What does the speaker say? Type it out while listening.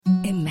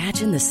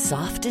Imagine the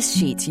softest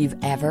sheets you've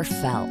ever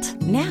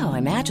felt. Now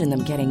imagine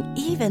them getting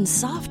even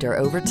softer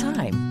over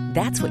time.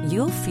 That's what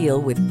you'll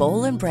feel with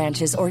Boll &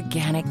 Branch's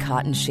organic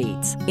cotton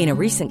sheets. In a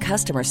recent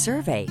customer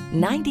survey,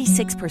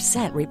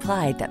 96%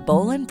 replied that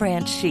Boll &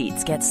 Branch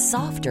sheets get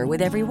softer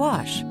with every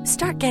wash.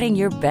 Start getting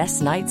your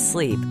best night's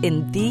sleep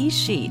in these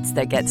sheets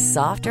that get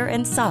softer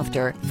and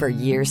softer for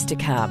years to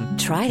come.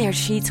 Try their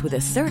sheets with a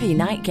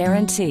 30-night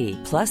guarantee.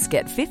 Plus,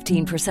 get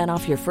 15%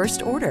 off your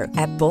first order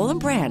at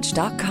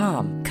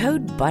bollandbranch.com.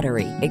 Code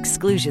BUTTERY.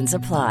 Exclusions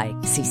apply.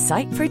 See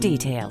site for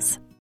details.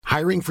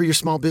 Hiring for your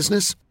small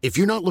business? If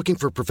you're not looking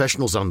for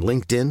professionals on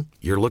LinkedIn,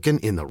 you're looking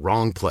in the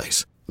wrong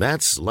place.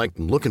 That's like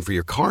looking for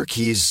your car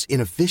keys in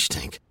a fish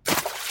tank.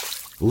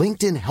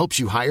 LinkedIn helps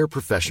you hire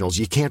professionals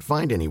you can't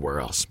find anywhere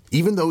else,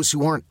 even those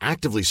who aren't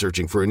actively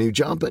searching for a new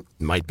job but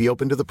might be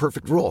open to the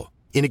perfect role.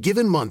 In a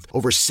given month,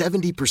 over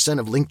 70%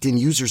 of LinkedIn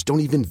users don't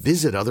even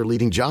visit other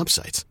leading job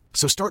sites.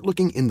 So start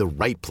looking in the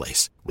right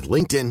place. With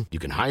LinkedIn, you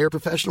can hire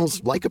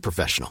professionals like a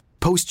professional.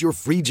 Post your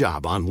free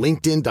job on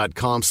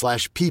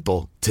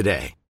linkedin.com/people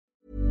today.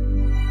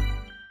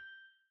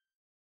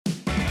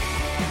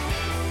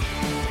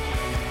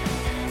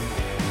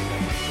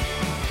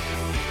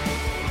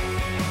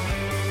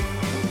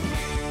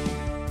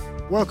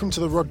 Welcome to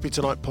the Rugby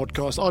Tonight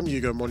podcast. I'm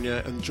Hugo Monnier,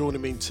 and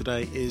joining me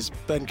today is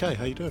Ben Kay.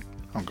 How you doing?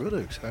 I'm good,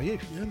 Hughes. How are you?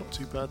 Yeah, not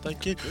too bad,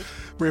 thank you.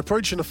 We're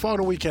approaching the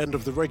final weekend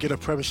of the regular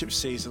Premiership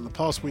season. The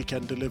past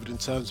weekend delivered in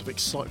terms of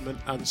excitement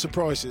and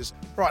surprises.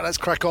 Right, let's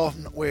crack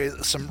on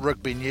with some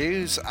rugby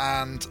news.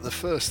 And the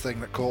first thing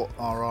that caught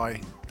our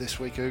eye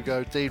this week,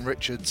 Hugo, Dean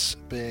Richards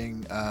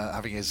having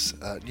his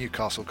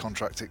Newcastle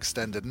contract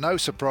extended. No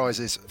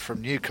surprises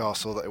from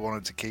Newcastle that they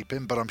wanted to keep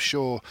him, but I'm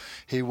sure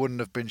he wouldn't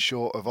have been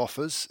short of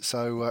offers.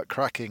 So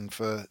cracking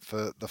for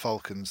the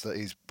Falcons that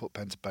he's put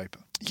pen to paper.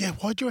 Yeah,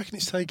 why do you reckon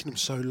it's taken him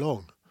so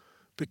long?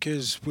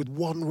 Because with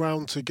one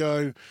round to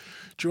go,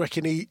 do you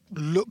reckon he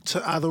looked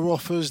at other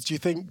offers? Do you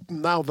think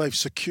now they've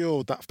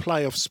secured that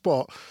playoff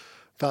spot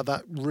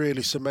that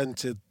really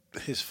cemented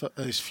his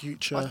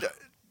future?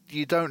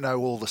 You don't know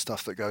all the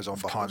stuff that goes on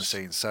behind the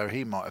scenes, so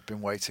he might have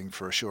been waiting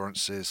for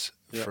assurances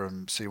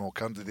from Seymour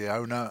Cundy, the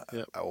owner,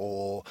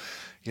 or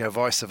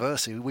vice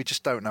versa. We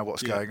just don't know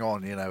what's going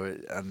on,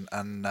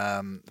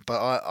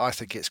 but I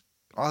think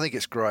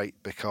it's great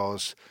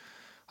because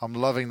I'm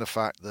loving the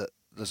fact that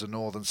there's a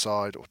northern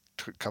side, or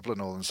a couple of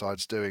northern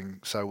sides, doing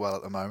so well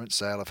at the moment.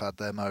 Sale have had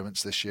their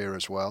moments this year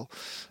as well.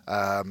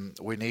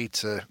 We need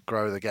to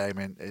grow the game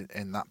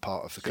in that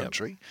part of the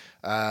country.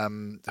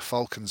 The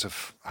Falcons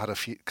have had a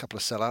couple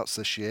of sellouts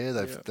this year.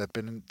 They've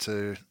been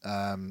to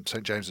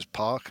St James's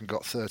Park and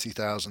got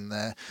 30,000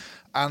 there,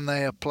 and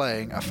they are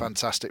playing a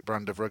fantastic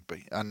brand of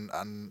rugby.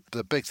 And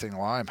the big thing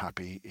why I'm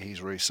happy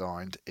he's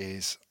re-signed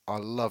is I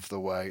love the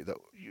way that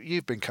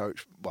you've been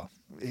coached. Well,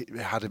 you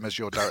had him as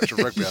your director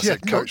of rugby. I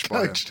said coached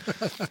by him,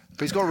 but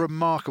he's got a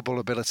remarkable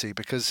ability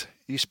because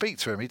you speak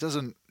to him. He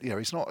doesn't,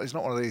 he's not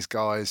one of these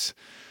guys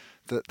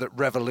that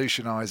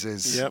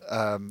revolutionises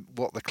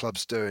what the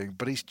club's doing,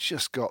 but he's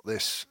just got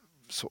this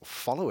sort of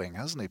following,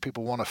 hasn't he?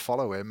 People want to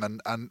follow him,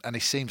 and he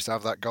seems to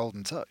have that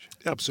golden touch.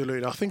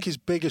 Absolutely. I think his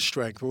biggest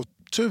strength, well,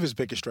 two of his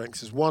biggest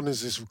strengths, is one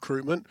is his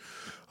recruitment.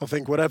 I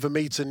think whatever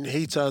meeting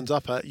he turns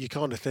up at, you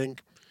kind of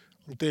think,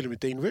 I'm dealing with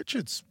Dean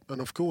Richards,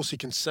 and of course he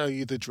can sell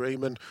you the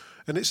dream, and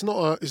it's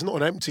not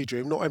an empty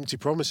dream, not empty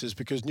promises,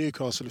 because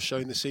Newcastle have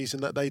shown this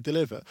season that they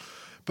deliver.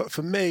 But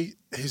for me,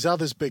 his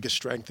other biggest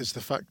strength is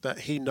the fact that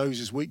he knows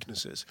his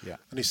weaknesses,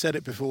 and he said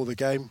it before the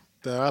game.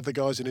 There are other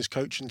guys in his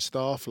coaching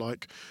staff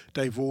like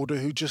Dave Warder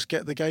who just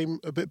get the game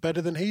a bit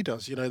better than he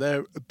does.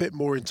 They're a bit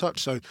more in touch.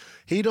 So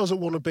he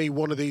doesn't want to be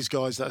one of these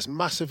guys that's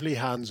massively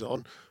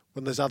hands-on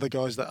when there's other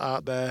guys that are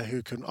out there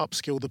who can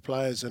upskill the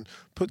players and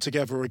put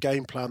together a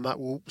game plan that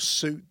will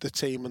suit the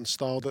team and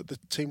style that the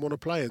team want to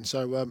play in.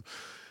 So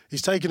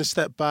he's taken a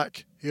step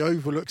back. He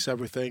overlooks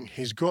everything.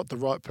 He's got the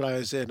right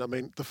players in. I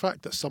mean, the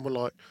fact that someone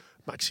like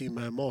Maxime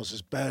Mermoz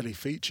has barely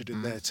featured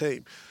in their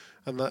team,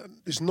 and that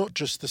is not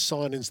just the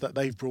signings that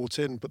they've brought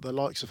in, but the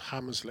likes of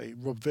Hammersley,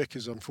 Rob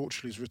Vickers,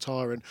 unfortunately, is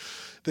retiring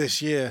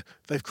this year.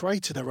 They've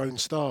created their own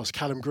stars.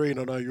 Callum Green,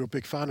 I know you're a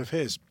big fan of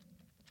his.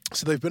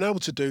 So they've been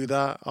able to do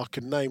that. I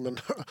can name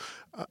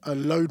a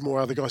load more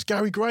other guys.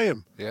 Gary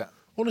Graham. Yeah.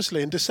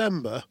 Honestly, in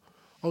December,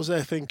 I was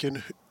there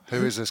thinking...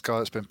 Who is this guy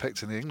that's been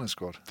picked in the England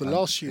squad? The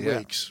last few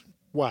weeks,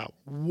 wow,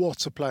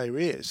 what a player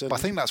he is. But I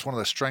think that's one of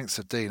the strengths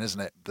of Dean,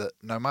 isn't it? That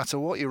no matter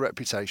what your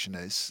reputation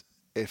is,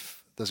 if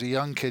there's a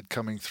young kid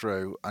coming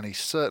through, and he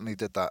certainly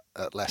did that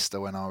at Leicester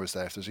when I was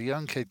there, if there's a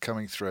young kid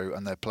coming through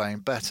and they're playing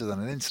better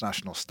than an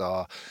international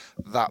star,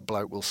 that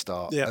bloke will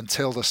start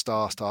until the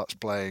star starts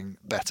playing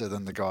better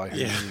than the guy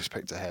who's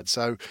picked ahead.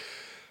 So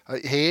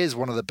he is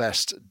one of the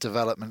best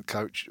development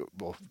directors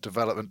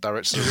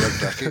of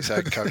rugby. I keep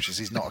saying coaches,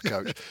 he's not a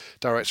coach,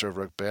 director of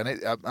rugby.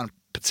 And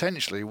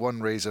potentially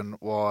one reason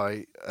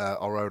why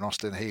our own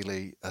Austin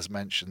Healey has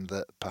mentioned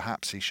that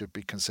perhaps he should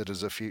be considered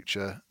as a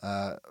future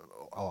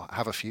or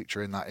have a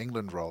future in that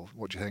England role.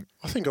 What do you think?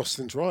 I think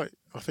Austin's right.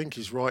 I think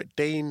he's right.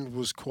 Dean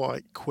was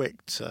quite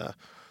quick to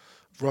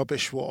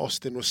rubbish what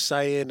Austin was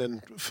saying,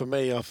 and for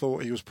me, I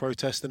thought he was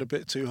protesting a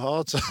bit too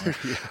hard. So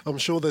I'm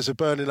sure there's a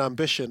burning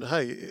ambition.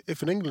 Hey,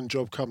 if an England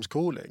job comes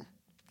calling,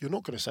 you're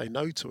not going to say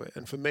no to it.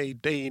 And for me,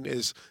 Dean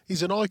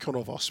he's an icon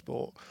of our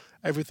sport.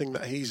 Everything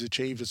that he's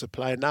achieved as a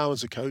player, now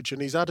as a coach,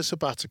 and he's had a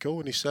sabbatical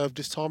and he served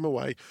his time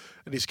away,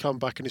 and he's come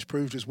back and he's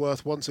proved his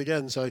worth once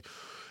again. So,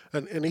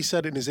 and he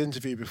said in his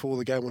interview before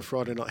the game on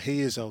Friday night,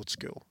 he is old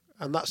school.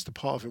 And that's the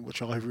part of him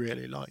which I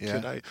really like. Yeah.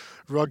 You know,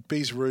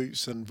 rugby's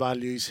roots and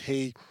values,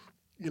 he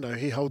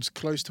holds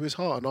close to his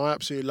heart, and I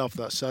absolutely love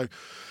that. So,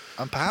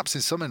 and perhaps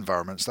in some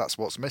environments that's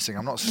what's missing.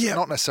 I'm not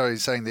necessarily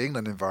saying the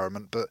England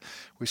environment, but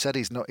we said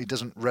he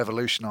doesn't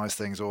revolutionise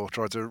things or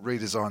try to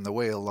redesign the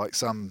wheel like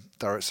some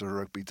directors of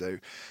rugby do.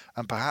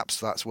 And perhaps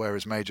that's where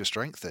his major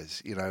strength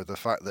is. You know, the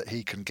fact that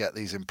he can get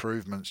these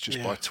improvements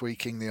just by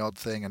tweaking the odd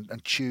thing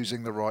and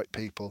choosing the right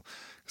people.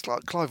 It's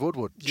like Clive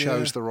Woodward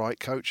chose the right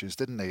coaches,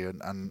 didn't he?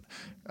 And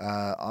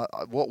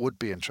what would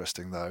be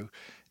interesting though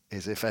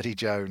is if Eddie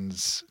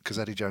Jones, because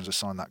Eddie Jones has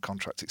signed that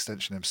contract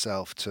extension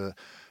himself, to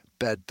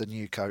bed the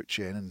new coach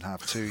in and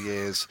have 2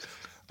 years.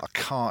 I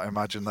can't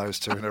imagine those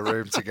two in a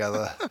room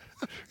together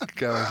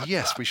going,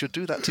 yes, we should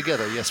do that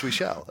together. Yes, we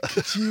shall.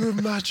 Do you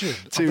imagine?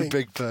 Two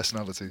big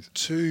personalities.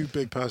 Two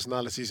big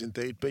personalities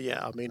indeed. But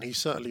yeah, I mean, he's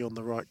certainly on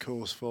the right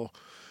course for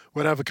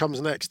whatever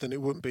comes next, and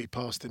it wouldn't be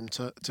past him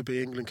to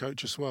be England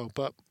coach as well.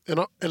 But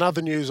in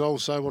other news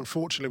also,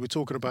 unfortunately, we're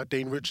talking about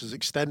Dean Richards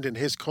extending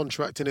his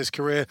contract in his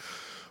career.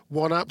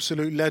 One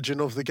absolute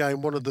legend of the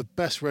game, one of the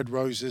best Red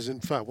Roses,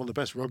 in fact, one of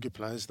the best rugby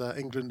players that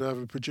England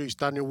ever produced,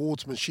 Daniel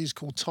Waterman. She's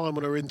called time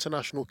on her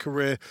international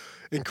career.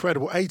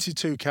 Incredible.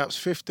 82 caps,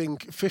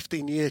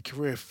 15-year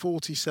career,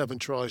 47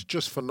 tries,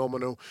 just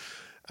phenomenal.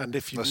 And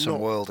if There's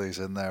some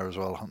worldies in there as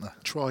well, aren't there?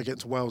 Try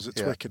against Wales at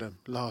Twickenham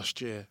last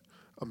year.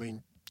 I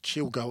mean,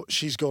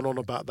 she's gone on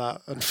about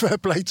that, and fair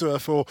play to her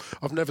for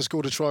I've never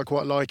scored a try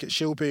quite like it.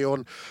 She'll be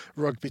on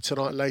Rugby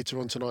Tonight later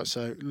on tonight,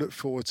 so look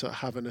forward to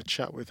having a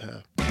chat with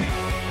her.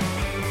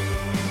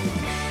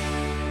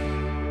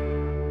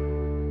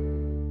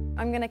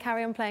 I'm going to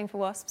carry on playing for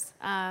Wasps,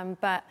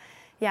 but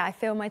yeah, I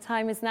feel my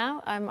time is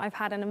now. I've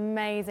had an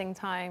amazing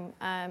time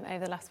over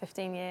the last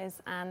 15 years,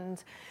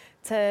 and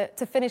to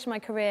finish my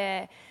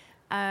career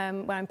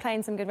where I'm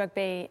playing some good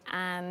rugby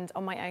and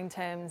on my own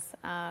terms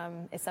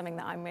is something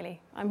that I'm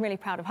really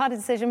proud of. Hard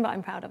decision, but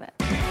I'm proud of it.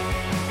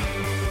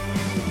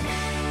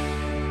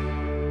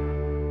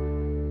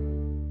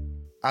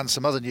 And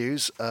some other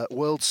news,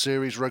 World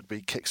Series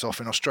Rugby kicks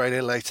off in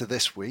Australia later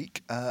this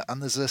week,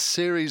 and there's a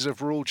series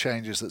of rule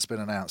changes that's been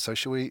announced. So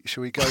shall we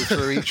go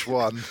through each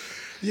one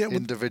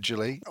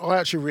individually? I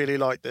actually really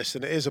like this,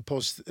 and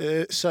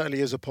it certainly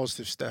is a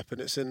positive step,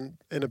 and it's in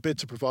a bid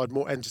to provide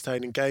more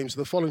entertaining games.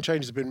 The following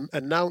changes have been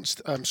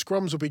announced.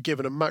 Scrums will be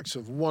given a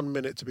maximum of 1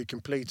 minute to be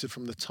completed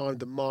from the time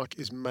the mark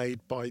is made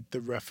by the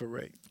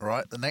referee.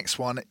 Right, the next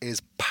one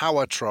is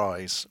power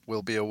tries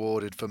will be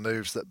awarded for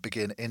moves that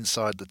begin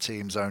inside the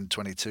team's own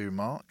 22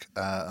 mark.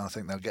 And I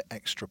think they'll get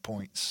extra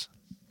points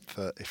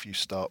for if you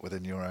start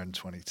within your own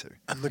 22.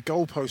 And the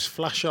goalposts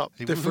flash up,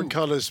 different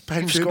colours.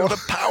 You've scored a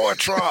power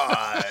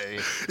try.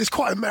 It's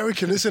quite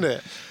American, isn't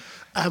it?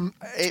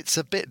 It's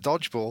a bit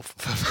dodgeball.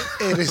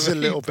 It is a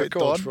little bit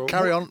dodgeball.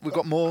 Carry on. We've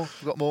got more.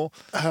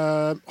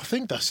 I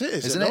think that's it,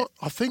 isn't it not?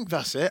 I think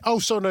that's it. Oh,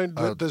 sorry,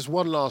 no, there's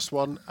one last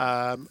one.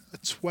 A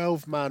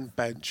 12-man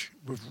bench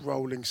with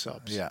rolling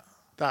subs. Yeah.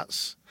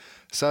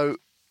 So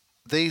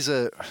these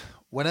are,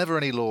 whenever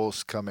any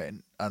laws come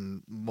in,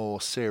 and more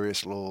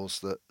serious laws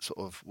that sort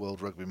of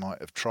World Rugby might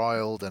have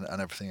trialled and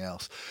everything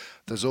else,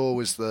 there's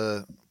always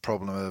the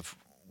problem of,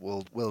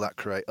 will that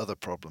create other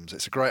problems?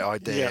 It's a great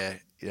idea,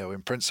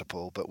 in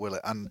principle, but will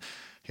it? And,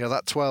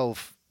 that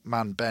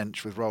 12-man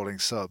bench with rolling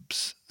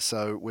subs,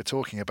 so we're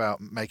talking about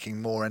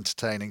making more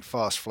entertaining,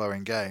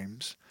 fast-flowing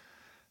games,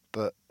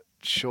 but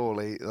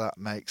surely that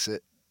makes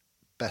it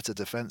better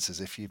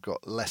defences if you've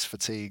got less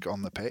fatigue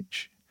on the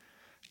pitch.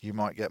 You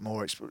might get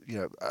more,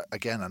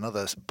 again,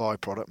 another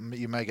byproduct,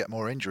 you may get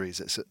more injuries.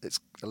 It's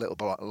a little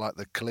bit like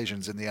the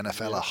collisions in the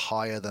NFL are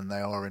higher than they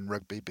are in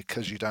rugby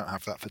because you don't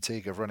have that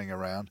fatigue of running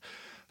around.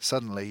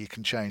 Suddenly you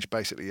can change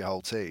basically your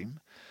whole team.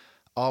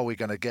 Are we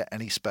going to get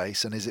any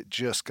space, and is it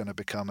just going to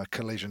become a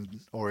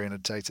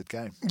collision-orientated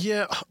game?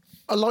 Yeah,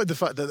 I like the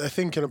fact that they're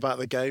thinking about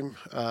the game.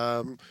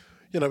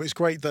 It's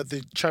great that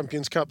the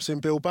Champions Cup's in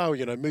Bilbao,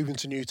 moving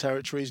to new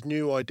territories,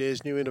 new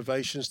ideas, new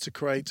innovations to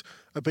create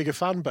a bigger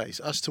fan base.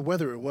 As to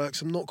whether it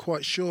works, I'm not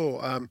quite sure.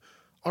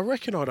 I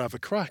reckon I'd have a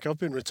crack. I've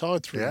been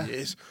retired 3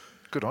 years.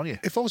 Good on you.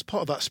 If I was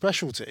part of that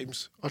special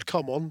teams, I'd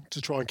come on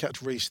to try and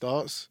catch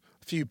restarts,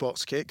 a few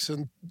box kicks,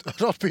 and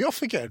I'd be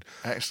off again.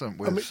 Excellent.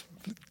 With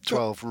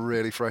 12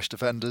 really fresh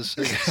defenders.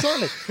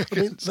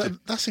 Exactly.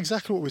 That's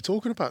exactly what we're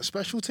talking about,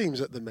 special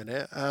teams at the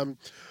minute.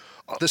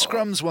 The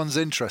scrums one's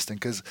interesting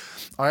because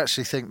I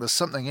actually think there's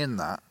something in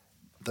that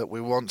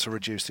we want to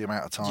reduce the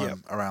amount of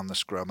time around the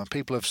scrum, and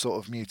people have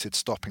sort of muted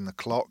stopping the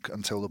clock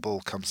until the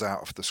ball comes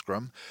out of the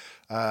scrum.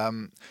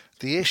 The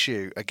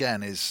issue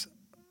again is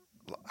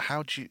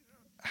how do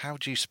how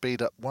do you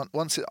speed up?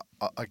 Once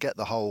I get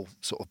the whole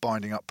sort of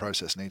binding up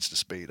process needs to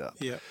speed up.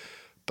 Yeah.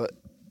 But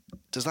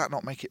does that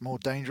not make it more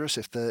dangerous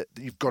if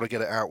you've got to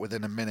get it out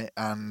within a minute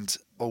and,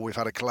 we've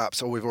had a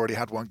collapse, we've already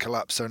had one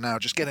collapse, so now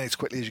just get in as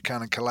quickly as you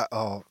can and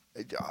collapse.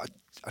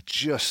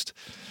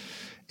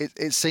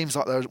 It seems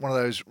like one of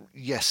those,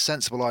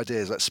 sensible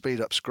ideas, let's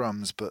speed up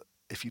scrums, but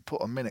if you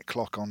put a minute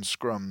clock on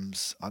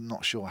scrums, I'm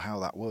not sure how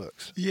that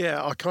works.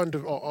 Yeah, I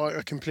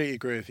completely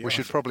agree with you. We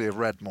should probably have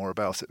read more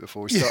about it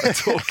before we started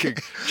talking.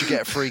 Do you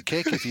get a free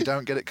kick if you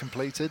don't get it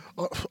completed?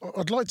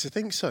 I'd like to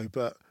think so,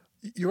 but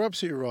you're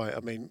absolutely right.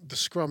 I mean, the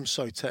scrum's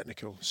so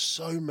technical,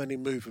 so many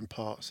moving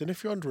parts. And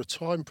if you're under a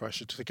time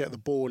pressure to get the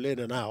ball in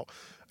and out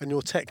and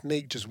your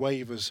technique just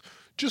wavers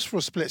just for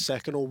a split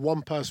second, or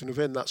one person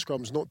within that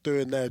scrum's not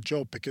doing their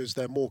job because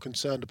they're more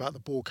concerned about the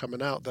ball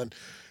coming out than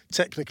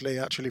technically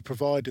actually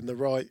providing the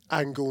right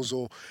angles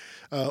or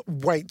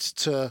weight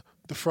to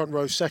the front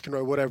row, second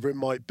row, whatever it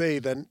might be,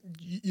 then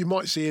you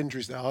might see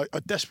injuries there. I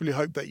desperately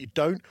hope that you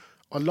don't.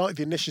 I like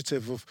the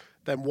initiative of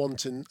them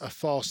wanting a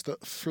faster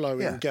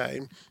flowing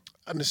game,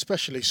 and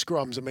especially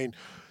scrums. I mean,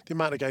 the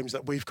amount of games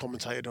that we've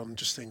commentated on,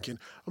 just thinking,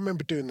 I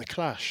remember doing the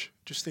Clash,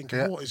 just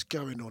thinking, what is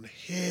going on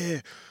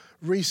here?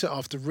 Reset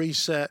after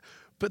reset.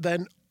 But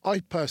then I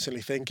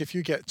personally think if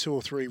you get 2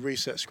 or 3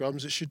 reset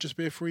scrums, it should just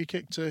be a free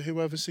kick to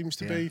whoever seems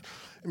to be.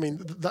 I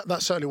mean,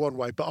 that's certainly one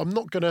way, but I'm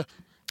not going to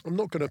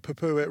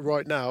poo-poo it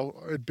right now.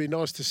 It'd be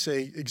nice to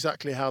see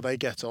exactly how they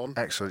get on.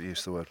 Excellent use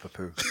of the word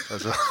poo-poo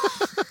as well.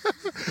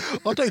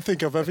 I don't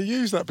think I've ever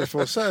used that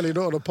before, certainly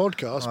not on a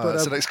podcast. But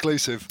it's an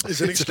exclusive.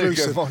 It's an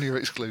exclusive. On your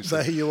exclusive.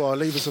 There you are.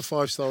 Leave us a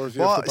 5-star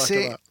review off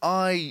the back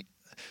of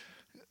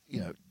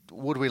that.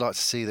 Would we like to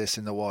see this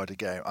in the wider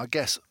game? I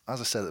guess, as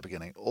I said at the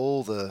beginning,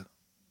 all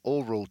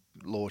rule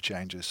law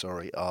changes,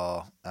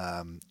 are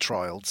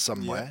trialled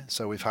somewhere. Yeah.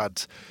 So we've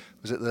had,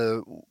 was it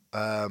the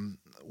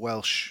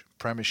Welsh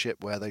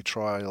Premiership where they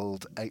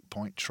trialled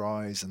 8-point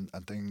tries and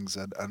things,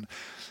 and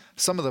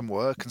some of them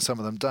work and some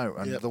of them don't.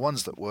 And the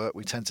ones that work,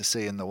 we tend to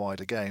see in the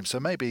wider game. So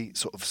maybe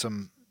sort of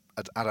some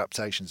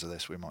adaptations of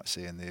this we might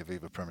see in the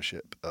Aviva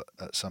Premiership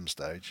at some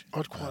stage.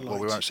 I'd quite like. Well,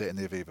 we won't see it in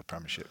the Aviva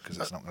Premiership because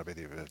it's not going to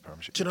be the Aviva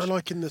Premiership. Do you know,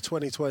 like in the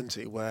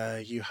 2020, where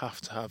you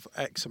have to have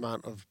X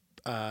amount of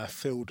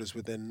fielders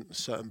within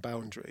certain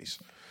boundaries,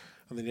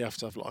 and then you have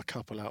to have like a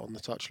couple out on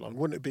the touchline?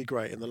 Wouldn't it be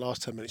great in the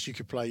last 10 minutes you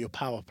could play your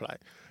power play,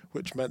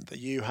 which meant that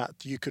you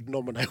could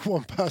nominate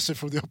one person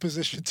from the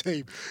opposition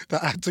team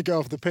that had to go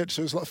off the pitch,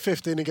 so it was like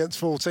 15 against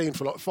 14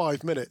 for like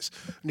 5 minutes,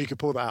 and you could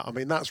pull that out. I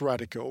mean, that's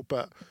radical,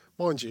 but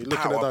mind you, looking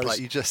power at those, play,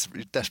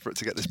 you're desperate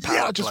to get this power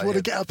play. I just want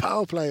to get a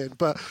power play in.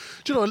 But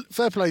do you know,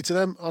 fair play to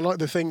them. I like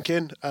the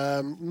thinking.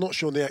 Not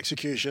sure on the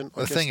execution.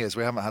 The thing is,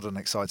 we haven't had an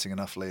exciting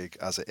enough league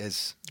as it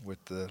is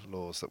with the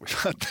laws that we've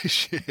had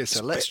this year.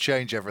 So let's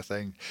change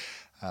everything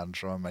and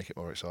try and make it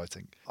more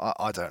exciting.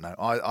 I don't know.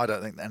 I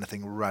don't think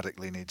anything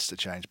radically needs to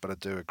change, but I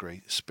do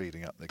agree,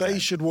 speeding up the game. They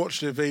should watch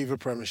the Aviva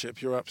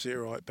Premiership. You're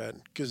absolutely right,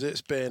 Ben, because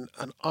it's been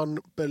an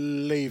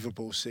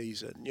unbelievable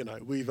season. You know,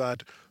 we've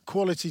had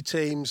quality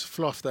teams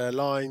fluff their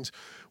lines.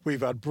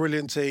 We've had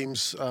brilliant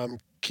teams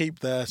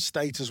keep their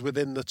status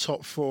within the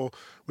top 4.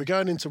 We're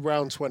going into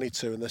round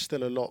 22, and there's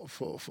still a lot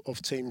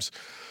of teams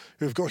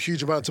who've got a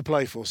huge amount to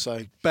play for.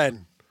 So,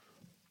 Ben,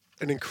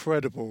 an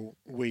incredible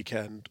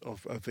weekend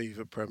of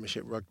Aviva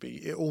Premiership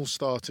rugby. It all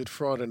started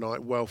Friday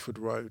night, Welford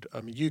Road.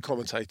 You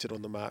commentated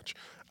on the match.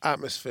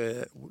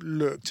 Atmosphere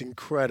looked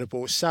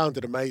incredible. It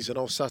sounded amazing.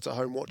 I was sat at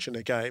home watching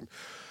the game.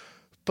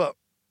 But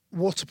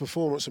what a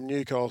performance from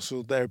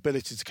Newcastle, their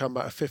ability to come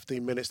back at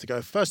 15 minutes to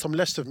go. First time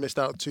Leicester have missed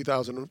out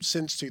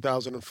since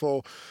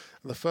 2004.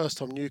 And the first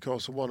time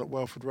Newcastle won at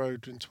Welford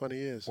Road in 20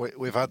 years.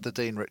 We've had the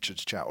Dean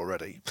Richards chat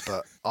already,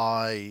 but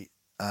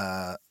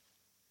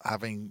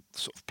having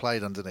sort of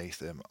played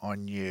underneath him, I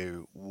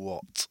knew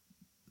what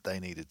they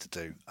needed to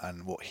do,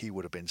 and what he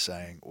would have been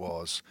saying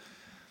was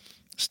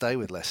stay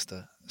with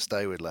Leicester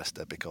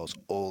because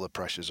all the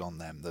pressure's on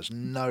them. There's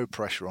no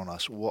pressure on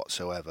us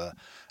whatsoever,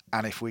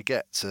 and if we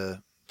get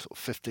to sort of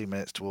 15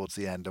 minutes towards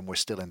the end and we're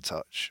still in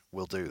touch,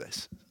 we'll do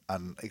this.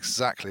 And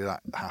exactly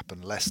that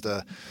happened.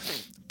 Leicester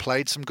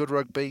played some good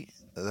rugby.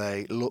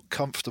 They looked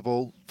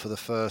comfortable for the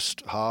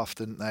first half,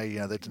 didn't they? You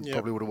know, they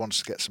probably would have wanted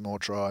to get some more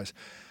tries.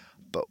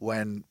 But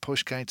when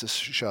push came to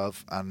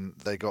shove and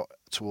they got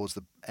towards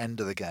the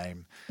end of the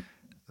game,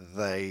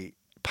 they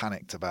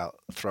panicked about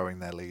throwing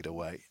their lead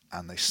away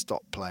and they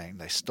stopped playing.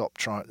 They stopped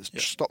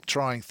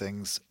trying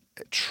things,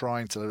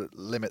 trying to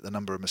limit the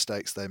number of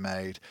mistakes they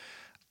made.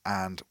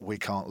 And we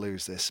can't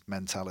lose this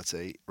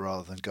mentality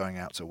rather than going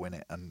out to win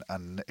it.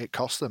 And it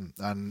cost them.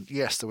 And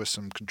yes, there was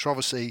some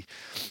controversy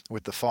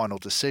with the final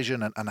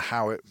decision and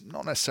how it,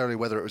 not necessarily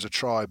whether it was a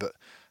try, but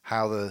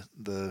how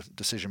the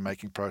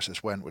decision-making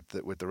process went with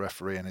the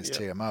referee and his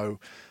TMO.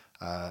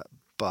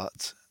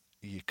 But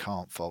you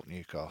can't fault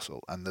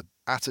Newcastle. And the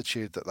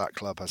attitude that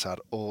club has had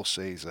all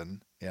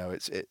season, you know,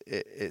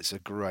 it's a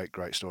great,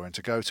 great story. And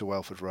to go to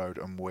Welford Road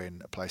and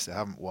win a place they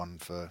haven't won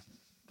for...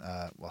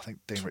 I think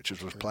Dean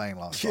Richards was playing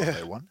last time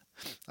they won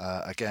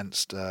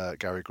against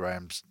Gary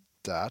Graham's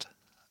dad,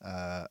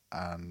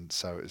 and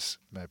so it's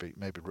maybe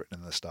written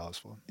in the stars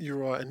for them. You're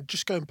right, and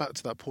just going back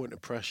to that point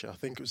of pressure, I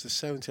think it was the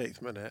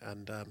 78th minute,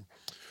 and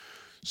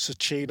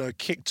Sacchino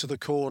kicked to the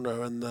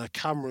corner, and the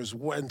cameras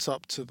went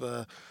up to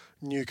the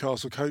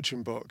Newcastle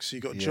coaching box. You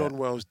got John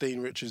Wells,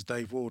 Dean Richards,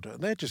 Dave Warder,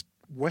 and they're just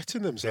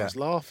wetting themselves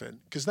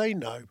laughing because they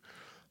know,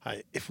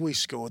 hey, if we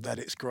score, then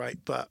it's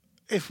great, but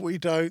if we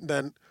don't,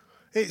 then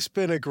it's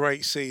been a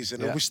great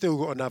season and we've still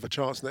got another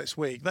chance next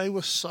week. They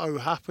were so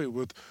happy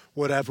with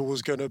whatever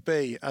was going to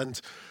be, and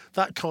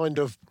that kind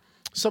of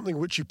something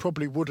which you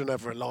probably wouldn't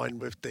ever align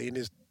with Dean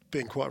is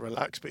being quite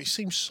relaxed, but he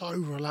seems so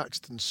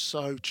relaxed and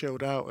so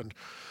chilled out. And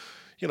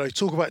you know,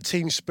 talk about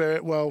team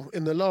spirit. Well,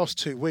 in the last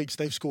 2 weeks,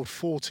 they've scored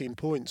 14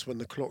 points when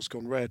the clock's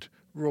gone red.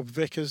 Rob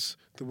Vickers,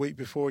 the week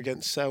before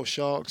against Sale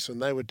Sharks,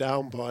 and they were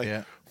down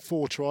by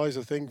 4 tries,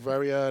 I think,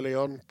 very early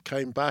on,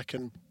 came back,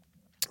 and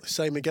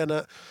same again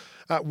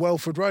at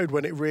Welford Road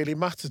when it really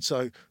mattered.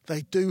 So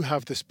they do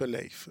have this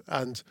belief.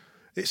 And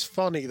it's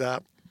funny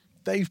that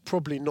they've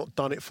probably not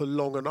done it for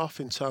long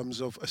enough in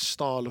terms of a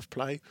style of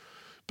play.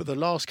 But the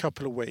last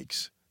couple of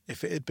weeks,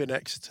 if it had been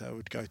Exeter, it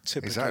would go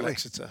typical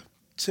Exeter.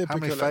 How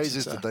many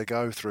phases did they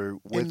go through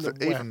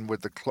even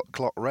with the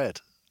clock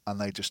red?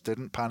 And they just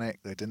didn't panic.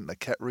 They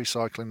kept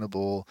recycling the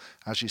ball.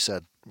 As you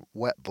said,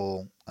 wet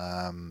ball,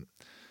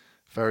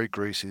 very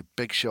greasy,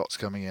 big shots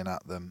coming in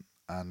at them,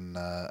 and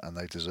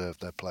they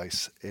deserved their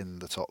place in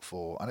the top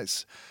 4. And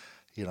it's,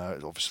 you know,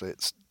 obviously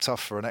it's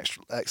tough for an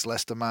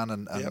ex-Leicester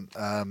man,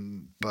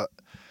 but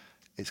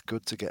it's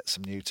good to get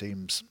some new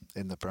teams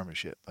in the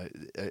Premiership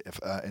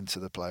into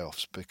the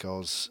playoffs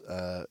because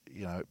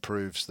you know, it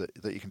proves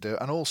that you can do it.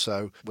 And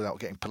also, without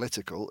getting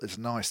political, it's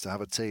nice to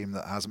have a team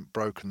that hasn't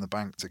broken the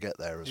bank to get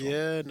there as well.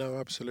 Yeah, no,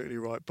 absolutely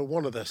right. But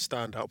one of their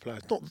standout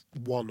players, not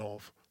one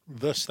of,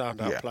 the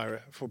standout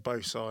player for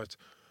both sides,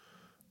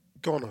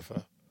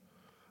 Gonover.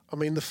 I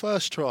mean, the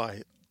first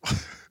try,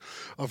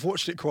 I've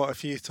watched it quite a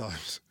few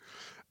times.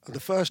 And the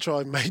first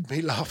try made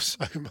me laugh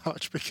so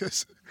much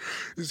because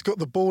he's got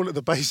the ball at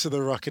the base of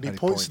the ruck and he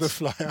points to the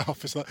fly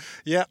half. It's like,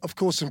 yeah, of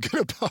course I'm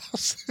going to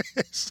pass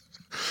this.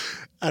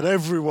 And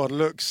everyone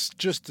looks,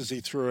 just as he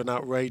threw an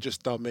outrageous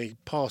dummy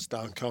pass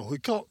down Cole, who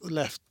got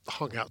left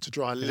hung out to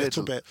dry a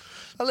little bit.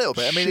 A little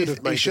bit. I mean,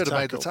 he should have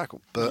made the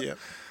tackle. But you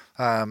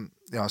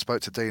know, I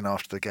spoke to Dean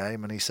after the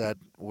game and he said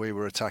we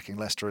were attacking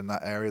Leicester in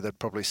that area. They'd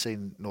probably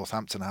seen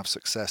Northampton have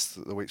success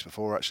the weeks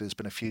before. Actually, there's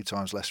been a few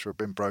times Leicester have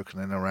been broken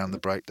in around the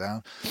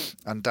breakdown.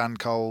 And Dan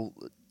Cole,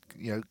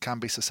 you know, can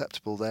be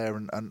susceptible there.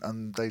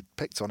 And they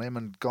picked on him,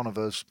 and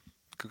Gonover's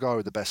could go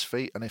with the best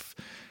feet. And if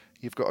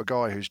you've got a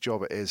guy whose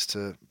job it is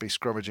to be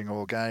scrummaging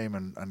all game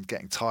and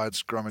getting tired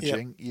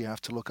scrummaging, you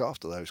have to look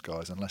after those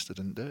guys, and Leicester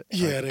didn't do it.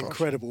 Yeah, an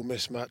incredible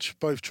mismatch.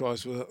 Both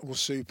tries were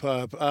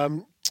superb.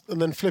 And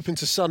then flipping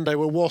to Sunday,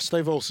 where Wasps,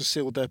 they've also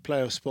sealed their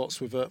playoff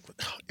spots with it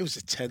was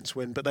a tense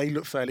win, but they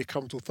look fairly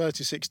comfortable,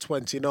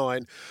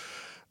 36-29.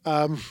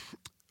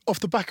 Off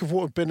the back of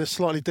what had been a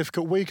slightly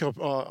difficult week,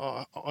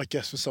 I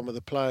guess, for some of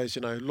the players.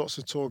 You know, lots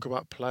of talk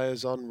about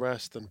players'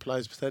 unrest and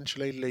players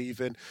potentially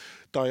leaving.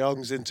 De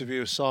Jong's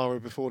interview with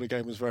Sarah before the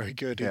game was very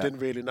good. He didn't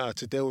really know how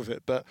to deal with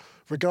it. But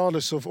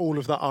regardless of all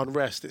of that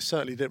unrest, it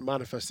certainly didn't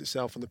manifest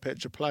itself on the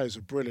pitch. The players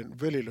were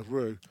brilliant. Willie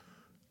LaRue,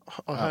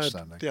 I heard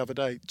the other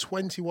day,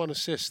 21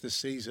 assists this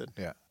season.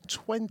 Yeah.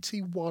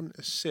 21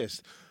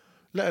 assists,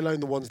 let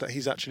alone the ones that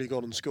he's actually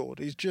gone and scored.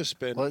 He's just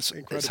been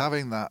incredible. It's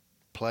having that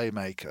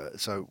playmaker.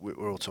 So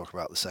we're all talking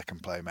about the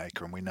second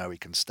playmaker, and we know he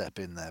can step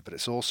in there, but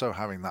it's also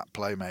having that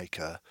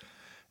playmaker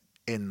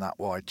in that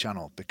wide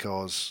channel,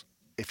 because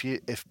if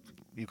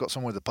you've got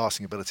someone with the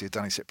passing ability of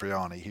Danny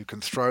Cipriani who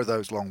can throw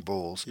those long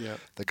balls,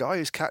 the guy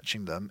who's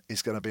catching them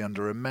is going to be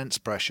under immense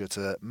pressure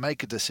to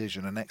make a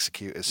decision and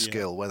execute his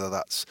skill, whether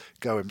that's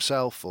go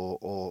himself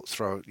or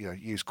throw, you know,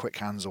 use quick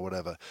hands or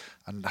whatever.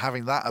 And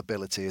having that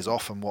ability is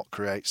often what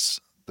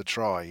creates the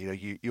try. You know,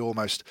 you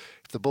almost,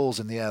 if the ball's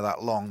in the air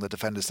that long, the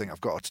defenders think I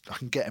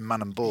can get him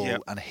man and ball,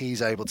 and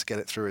he's able to get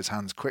it through his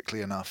hands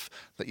quickly enough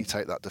that you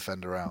take that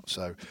defender out.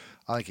 So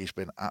I think he's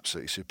been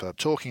absolutely superb.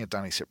 Talking of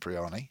Danny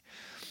Cipriani,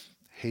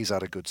 he's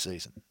had a good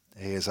season.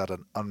 He has had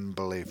an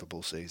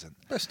unbelievable season.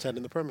 Best 10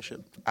 in the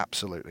Premiership.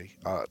 Absolutely.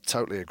 I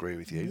totally agree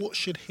with you. What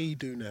should he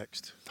do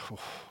next?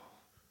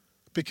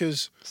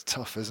 Because it's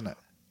tough, isn't it?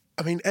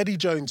 I mean, Eddie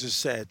Jones has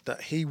said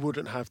that he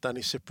wouldn't have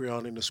Danny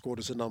Cipriani in the squad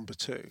as a number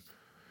 2.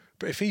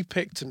 But if he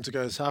picked him to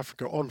go to South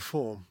Africa on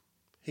form,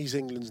 he's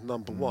England's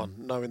number 1,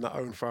 knowing that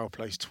Owen Farrell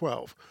plays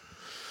 12.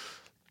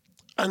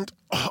 And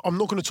I'm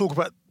not going to talk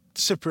about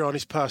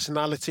Cipriani's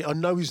personality. I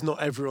know he's not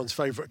everyone's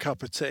favourite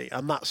cup of tea,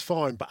 and that's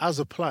fine. But as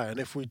a player, and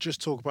if we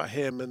just talk about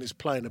him and his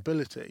playing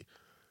ability,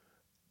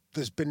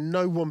 there's been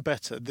no one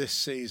better this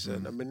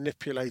season at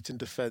manipulating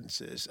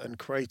defences and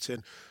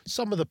creating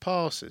some of the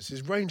passes.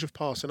 His range of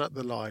passing at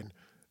the line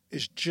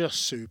is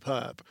just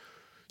superb.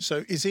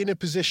 So is he in a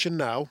position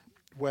now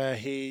where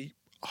he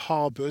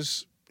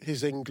harbours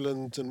his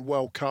England and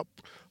World Cup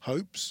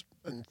hopes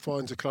and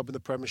finds a club in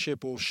the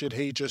Premiership, or should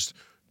he just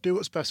do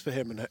what's best for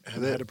him and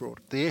head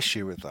abroad? The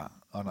issue with that,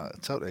 I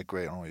totally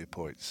agree on all your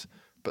points,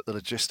 but the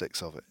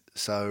logistics of it.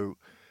 So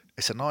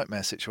it's a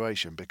nightmare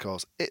situation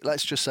because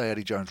let's just say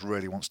Eddie Jones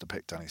really wants to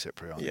pick Danny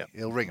Cipriani. Yeah.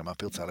 He'll ring him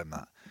up, he'll tell him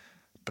that.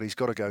 But he's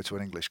got to go to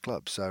an English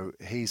club. So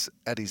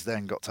Eddie's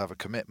then got to have a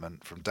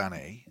commitment from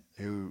Danny,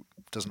 who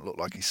doesn't look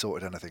like he's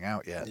sorted anything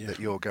out yet, that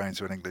you're going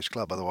to an English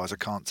club. Otherwise, I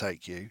can't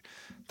take you.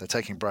 They're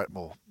taking Brad.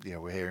 Well,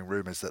 we're hearing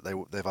rumours that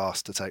they've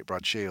asked to take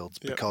Brad Shields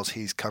because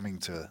he's coming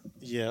to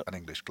an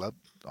English club.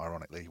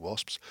 Ironically,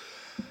 Wasps.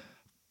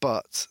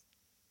 But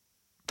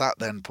that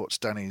then puts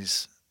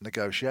Danny's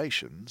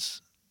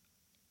negotiations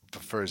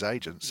for his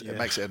agents. It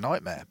makes it a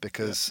nightmare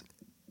because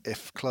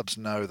if clubs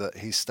know that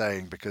he's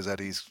staying because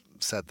Eddie's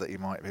said that he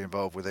might be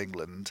involved with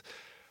England,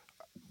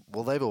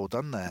 well, they've all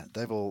done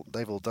they've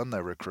all done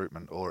their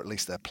recruitment, or at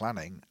least their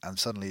planning, and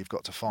suddenly you've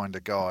got to find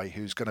a guy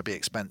who's going to be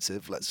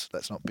expensive.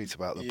 Let's not beat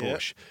about the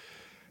bush.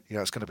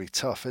 It's going to be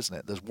tough, isn't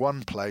it? There's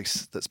one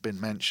place that's been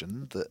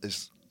mentioned that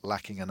is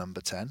lacking a number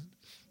 10,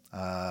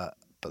 but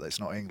it's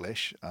not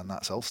English, and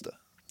that's Ulster.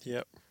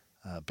 Yep.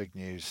 Big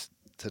news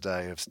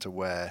today as to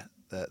where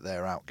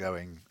their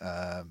outgoing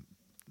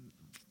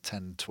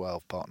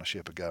 10-12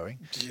 partnership are going.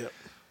 Yep.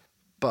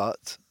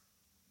 But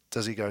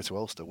does he go to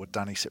Ulster? Would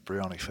Danny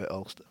Cipriani fit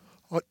Ulster?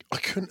 I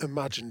couldn't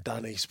imagine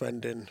Danny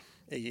spending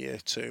a year,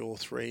 2 or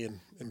 3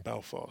 in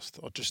Belfast.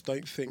 I just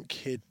don't think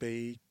he'd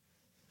be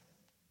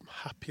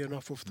happy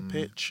enough off the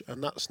pitch,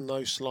 and that's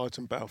no slight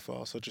on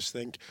Belfast. I just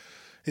think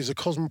he's a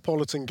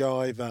cosmopolitan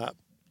guy that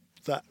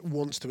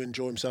wants to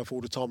enjoy himself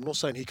all the time. I'm not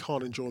saying he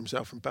can't enjoy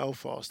himself in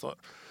Belfast.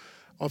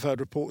 I've heard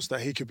reports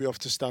that he could be off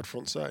to Stade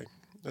Francais,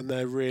 and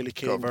they're really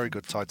keen. Got a very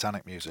good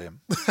Titanic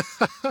museum.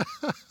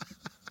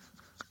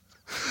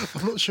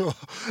 I'm not sure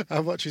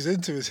how much he's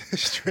into his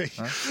history.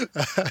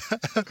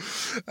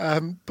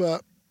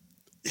 But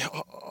yeah,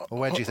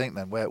 where do you think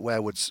then?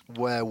 Where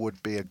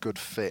would be a good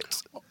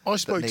fit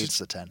that needs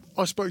the 10?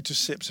 I spoke to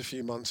Sips a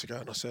few months ago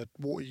and I said,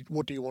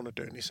 what do you want to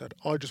do? And he said,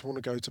 I just want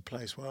to go to a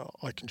place where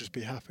I can just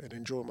be happy and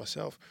enjoy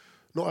myself.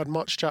 Not had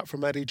much chat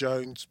from Eddie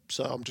Jones,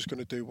 so I'm just going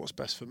to do what's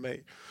best for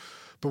me.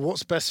 But what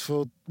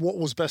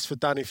was best for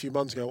Danny a few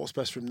months ago, what's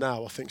best for him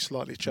now, I think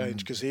slightly changed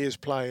because he is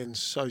playing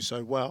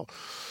so well.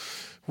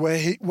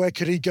 Where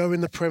could he go in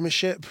the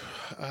Premiership?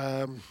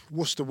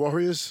 Worcester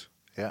Warriors.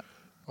 Yeah.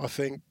 I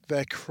think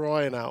they're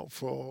crying out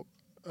for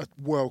a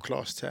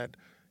world-class 10.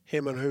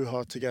 Him and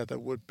Huha together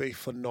would be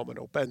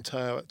phenomenal. Ben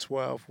Teo at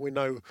 12. We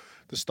know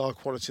the star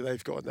quality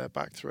they've got in their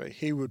back three.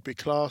 He would be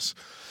class.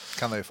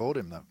 Can they afford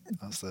him,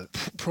 though?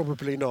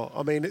 Probably not.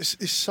 I mean,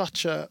 it's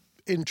such a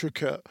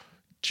intricate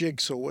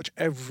jigsaw which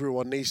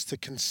everyone needs to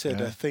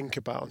consider, think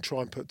about and try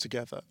and put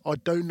together. I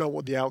don't know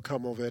what the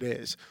outcome of it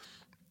is.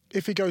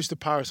 If he goes to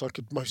Paris, I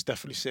could most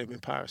definitely see him in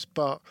Paris.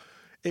 But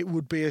it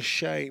would be a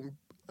shame.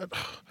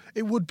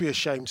 It would be a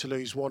shame to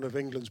lose one of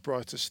England's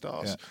brightest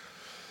stars.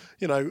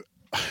 Yeah.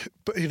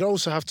 But he'd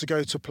also have to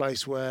go to a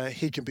place where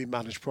he can be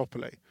managed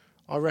properly.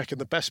 I reckon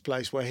the best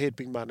place where he'd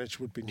be managed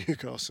would be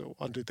Newcastle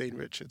under Dean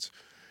Richards.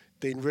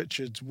 Dean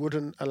Richards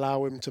wouldn't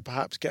allow him to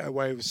perhaps get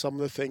away with some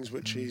of the things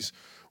which he's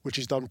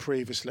done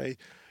previously.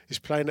 He's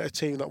playing at a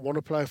team that want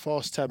to play a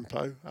fast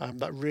tempo.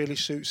 That really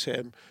suits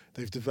him.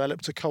 They've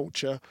developed a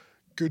culture.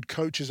 Good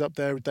coaches up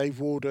there, Dave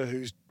Warder,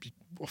 who's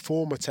a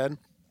former 10,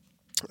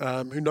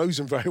 who knows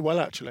him very well,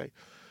 actually,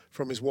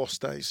 from his Wasps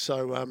days.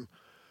 So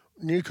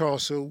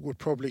Newcastle would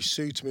probably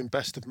suit him in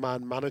best of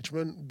man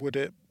management.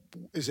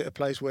 Is it a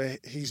place where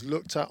he's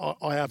looked at?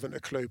 I haven't a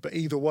clue. But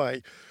either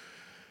way,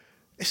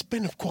 it's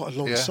been quite a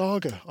long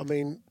saga. I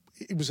mean,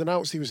 it was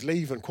announced he was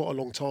leaving quite a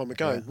long time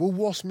ago. Yeah. Will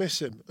Wasps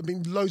miss him? I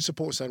mean, loads of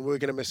support saying, we're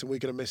going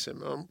to miss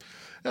him.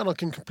 And I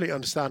can completely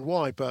understand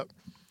why. But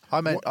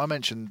I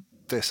mentioned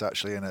this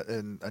actually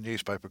in a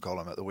newspaper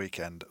column at the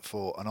weekend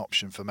for an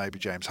option for maybe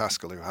James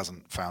Haskell, who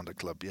hasn't found a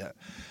club yet.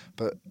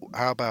 But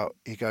how about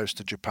he goes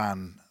to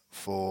Japan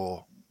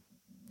for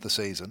the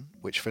season,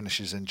 which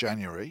finishes in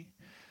January,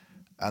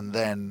 and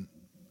then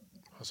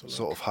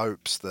sort of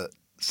hopes that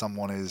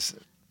someone is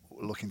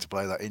looking to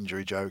play that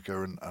injury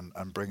joker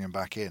and bring him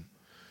back in?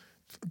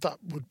 That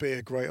would be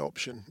a great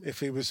option.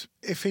 If he was,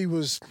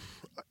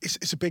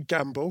 it's a big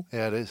gamble.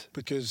 Yeah, it is.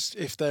 Because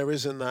if there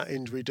isn't that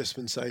injury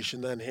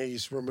dispensation, then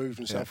he's removed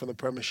himself from the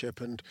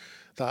Premiership, and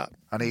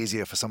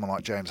easier for someone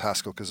like James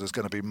Haskell because there's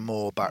going to be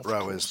more back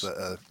rowers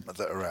that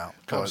are out.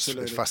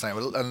 Absolutely, it's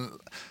fascinating. And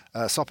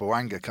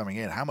Sopawanga coming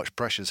in, how much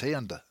pressure is he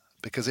under?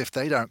 Because if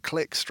they don't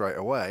click straight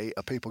away,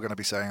 are people going to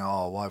be saying,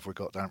 "Oh, why have we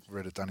got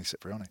rid of Danny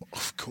Cipriani?"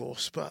 Of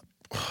course, but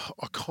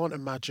I can't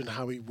imagine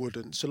how he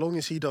wouldn't. So long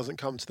as he doesn't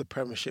come to the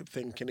Premiership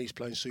thinking he's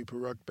playing Super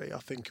Rugby, I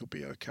think he'll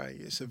be okay.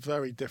 It's a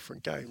very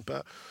different game.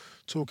 But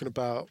talking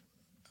about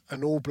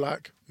an All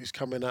Black who's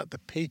coming at the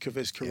peak of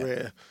his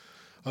career,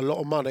 a lot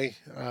of money,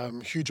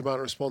 huge amount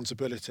of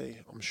responsibility,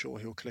 I'm sure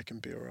he'll click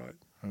and be all right.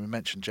 And we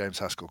mentioned James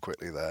Haskell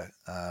quickly there.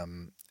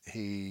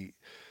 He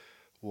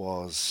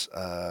was...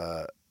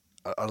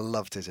 I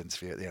loved his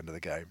interview at the end of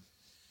the game.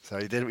 So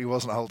he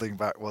wasn't holding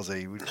back, was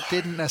he? We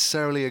didn't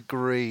necessarily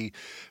agree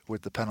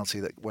with the penalty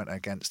that went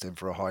against him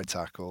for a high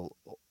tackle,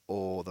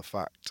 or the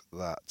fact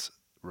that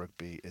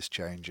rugby is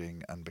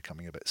changing and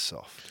becoming a bit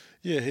soft.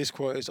 Yeah, his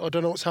quote is, I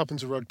don't know what's happened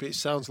to rugby. It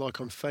sounds like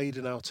I'm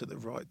fading out at the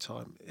right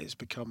time. It's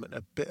becoming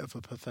a bit of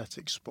a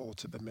pathetic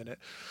sport at the minute.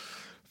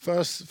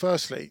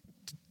 Firstly,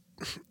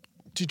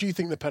 did you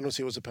think the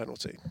penalty was a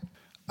penalty?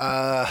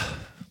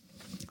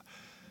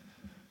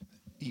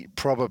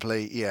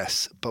 Probably,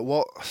 yes. But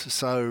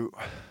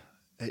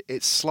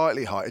it's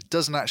slightly high. It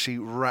doesn't actually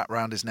wrap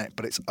round his neck,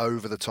 but it's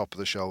over the top of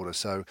the shoulder.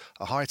 So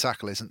a high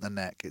tackle isn't the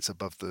neck; it's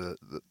above the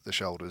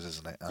shoulders,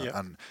 isn't it? Yeah.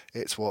 And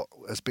it's what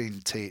has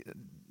been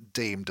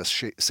deemed a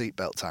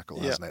seatbelt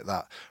tackle, hasn't it?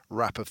 That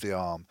wrap of the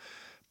arm.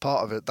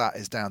 Part of it that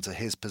is down to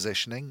his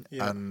positioning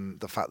and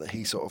the fact that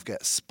he sort of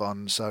gets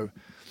spun. So,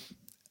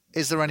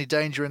 is there any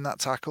danger in that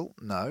tackle?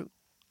 No.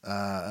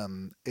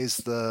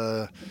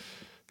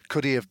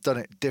 Could he have done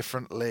it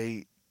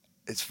differently?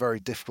 It's very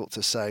difficult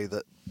to say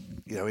that,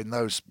 in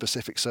those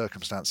specific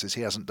circumstances,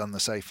 he hasn't done the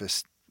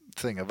safest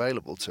thing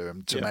available to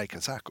him to make a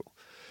tackle.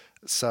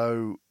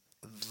 So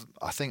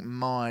I think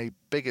my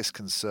biggest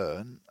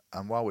concern,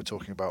 and while we're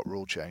talking about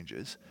rule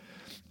changes,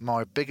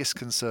 my biggest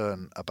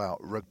concern about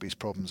rugby's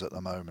problems at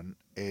the moment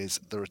is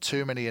there are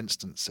too many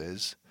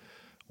instances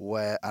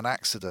where an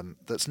accident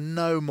that's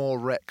no more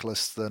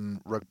reckless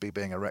than rugby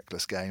being a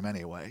reckless game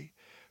anyway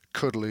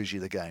could lose you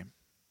the game.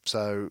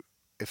 So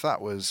if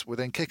that was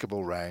within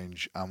kickable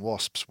range and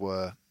Wasps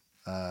were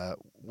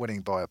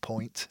winning by a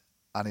point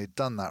and he'd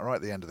done that right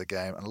at the end of the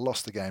game and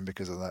lost the game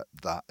because of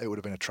that, it would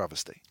have been a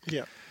travesty.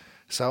 Yeah.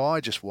 So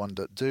I just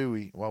wonder,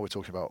 while we're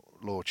talking about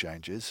law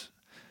changes,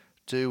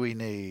 do we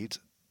need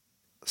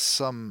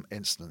some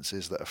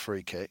instances that are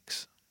free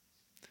kicks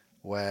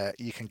where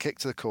you can kick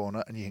to the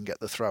corner and you can get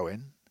the throw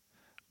in,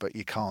 but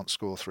you can't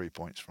score 3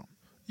 points from?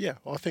 Yeah,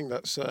 I think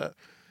that's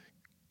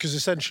because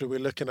essentially we're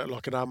looking at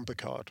like an amber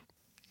card.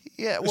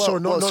 Yeah,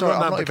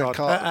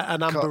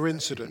 an amber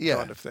incident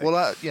kind of thing.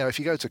 Well, if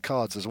you go to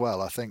cards as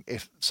well, I think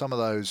if some of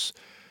those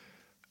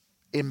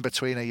in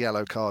between a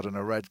yellow card and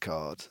a red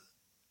card,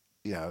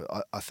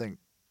 I think,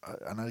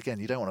 and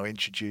again, you don't want to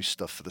introduce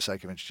stuff for the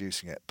sake of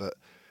introducing it, but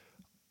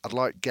I'd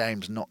like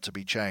games not to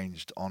be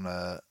changed on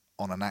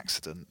an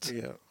accident,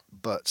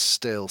 but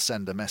still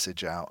send a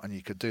message out, and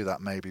you could do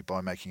that maybe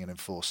by making an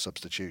enforced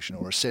substitution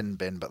or a sin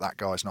bin, but that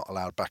guy's not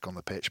allowed back on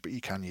the pitch, but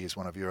you can use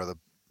one of your other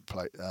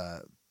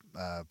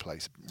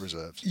place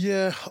reserves.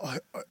 Yeah,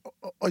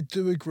 I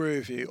do agree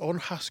with you. On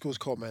Haskell's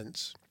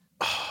comments,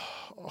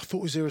 I thought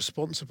it was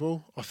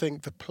irresponsible. I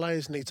think the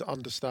players need to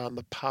understand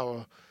the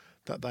power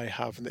that they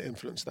have and the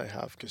influence they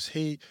have, because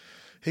he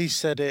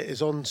said it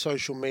is on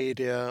social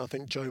media. I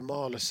think Joe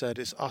Marler said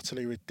it's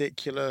utterly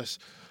ridiculous.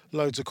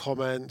 Loads of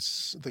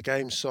comments, the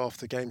game's soft,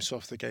 the game's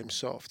soft, the game's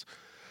soft.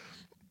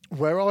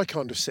 Where I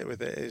kind of sit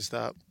with it is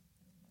that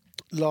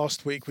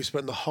last week we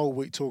spent the whole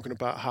week talking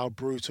about how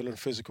brutal and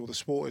physical the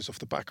sport is off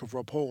the back of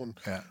Rob Horne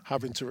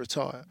having to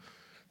retire.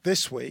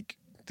 This week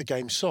the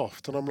game's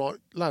soft, and I'm like,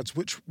 lads,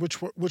 which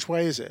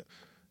way is it?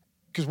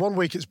 Because one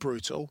week it's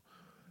brutal,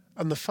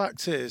 and the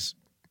fact is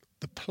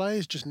the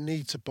players just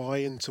need to buy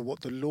into what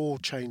the law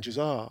changes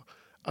are,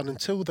 and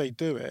until they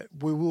do it,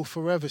 we will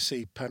forever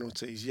see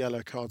penalties,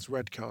 yellow cards,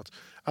 red cards,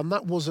 and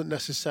that wasn't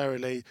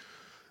necessarily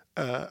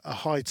a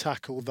high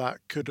tackle that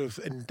could have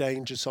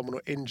endangered someone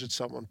or injured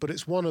someone. But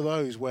it's one of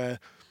those where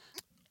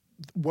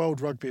World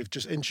Rugby have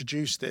just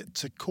introduced it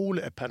to call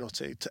it a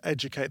penalty, to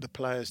educate the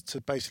players to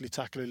basically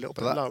tackle it a little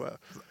bit lower.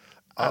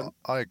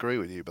 I agree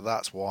with you, but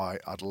that's why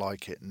I'd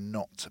like it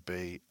not to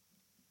be.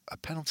 A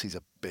penalty's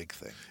a big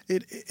thing.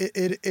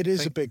 It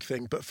is a big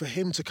thing, but for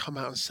him to come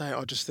out and say it,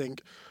 I just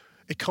think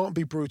it can't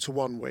be brutal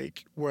one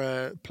week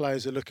where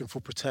players are looking for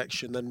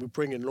protection, then we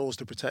bring in laws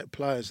to protect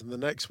players, and the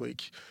next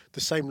week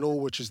the same law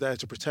which is there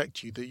to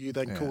protect you that you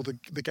then call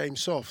the game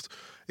soft.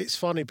 It's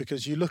funny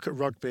because you look at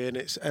rugby and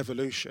its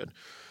evolution.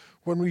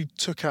 When we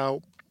took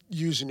out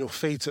using your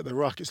feet at the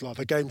ruck, it's like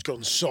the game's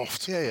gone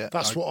soft.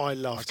 That's what I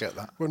loved. I get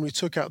that. When we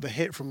took out the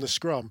hit from the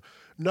scrum,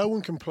 no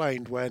one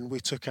complained when we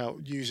took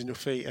out using your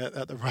feet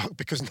at the ruck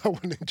because no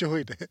one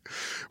enjoyed it.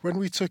 When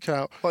we took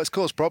out... Well, it's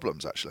caused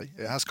problems, actually.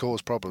 It has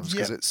caused problems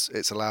because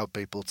it's allowed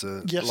people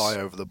to lie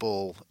over the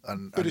ball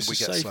and we get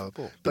slower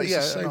ball. But it's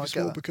a safe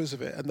ball because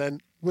of it. And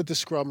then with the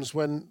scrums,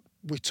 when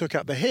we took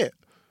out the hit,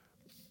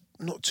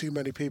 not too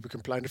many people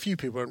complained. A few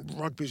people went,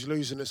 rugby's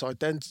losing its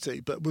identity.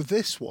 But with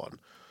this one,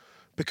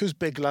 because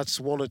big lads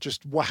want to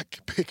just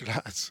whack big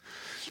lads.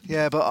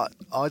 Yeah, but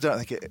I don't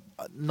think it...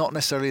 Not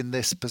necessarily in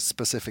this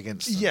specific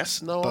instance.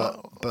 Yes, no.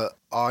 But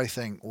I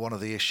think one of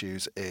the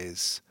issues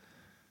is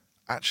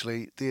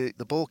actually the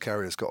ball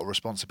carrier's got a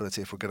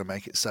responsibility, if we're going to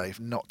make it safe,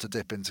 not to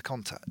dip into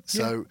contact.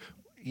 So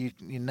you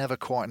never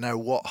quite know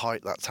what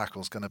height that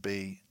tackle's going to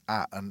be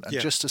at. And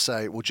just to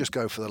say, we'll just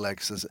go for the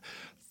legs,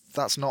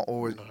 that's not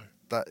always... No.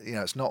 That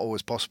it's not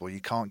always possible.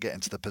 You can't get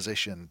into the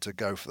position to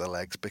go for the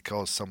legs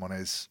because someone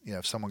is,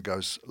 if someone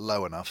goes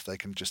low enough, they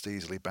can just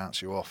easily bounce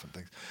you off and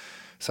things.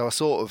 So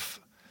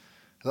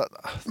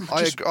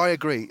I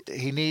agree.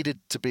 We needed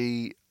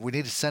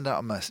to send out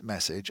a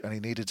message, and he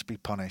needed to be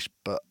punished.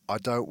 But I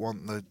don't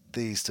want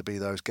these to be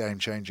those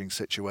game-changing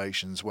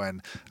situations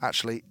when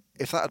actually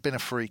if that had been a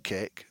free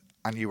kick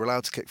and you were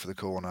allowed to kick for the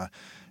corner,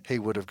 he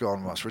would have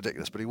gone, well, it's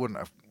ridiculous, but he wouldn't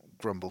have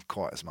grumbled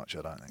quite as much,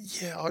 I don't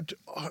think. Yeah,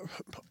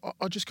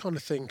 I just kind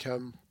of think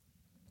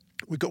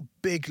we've got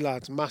big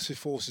lads, massive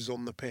forces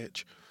on the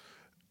pitch.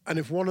 And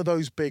if one of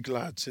those big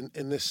lads,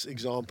 in this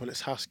example,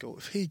 it's Haskell,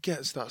 if he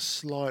gets that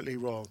slightly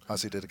wrong...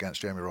 As he did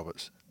against Jamie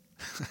Roberts.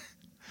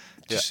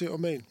 Do you see what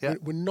I mean? Yeah.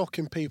 We're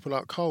knocking people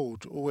out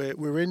cold, or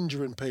we're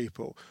injuring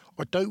people.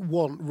 I don't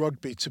want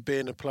rugby to be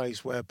in a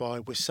place whereby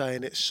we're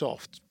saying it's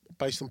soft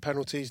based on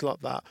penalties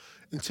like that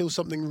until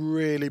something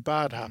really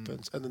bad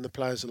happens, and then the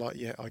players are like,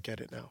 yeah, I get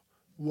it now.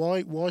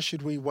 Why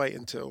should we wait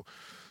until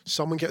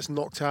someone gets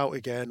knocked out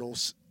again,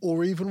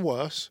 or even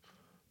worse,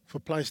 for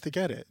players to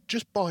get it?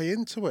 Just buy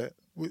into it.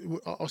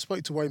 I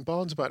spoke to Wayne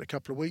Barnes about it a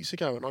couple of weeks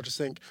ago, and I just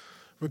think,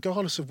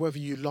 regardless of whether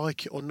you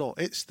like it or not,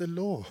 it's the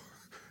law.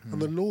 And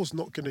the law's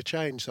not going to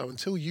change. So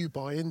until you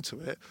buy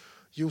into it,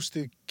 you'll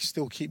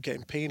still keep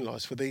getting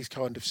penalised for these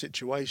kind of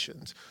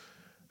situations.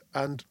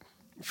 And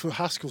for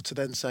Haskell to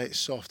then say it's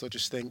soft, I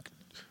just think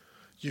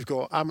you've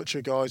got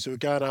amateur guys who are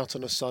going out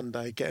on a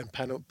Sunday getting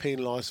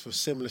penalised for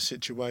similar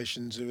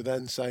situations who are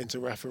then saying to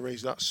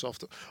referees, that's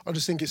soft. I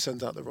just think it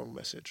sends out the wrong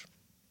message.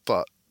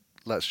 But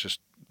let's just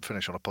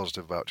finish on a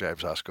positive about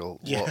James Haskell.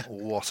 Yeah.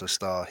 What a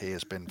star he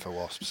has been for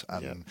Wasps,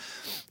 and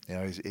you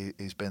know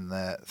he's been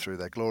there through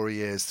their glory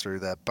years, through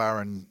their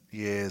barren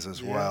years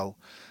as well,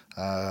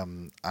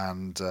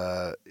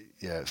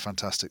 it's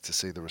fantastic to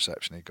see the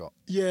reception he got.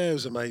 Yeah, it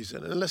was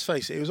amazing, and let's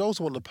face it, he was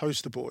also one of the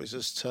poster boys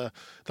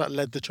that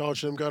led the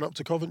charge to them going up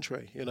to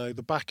Coventry. You know,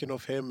 the backing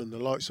of him and the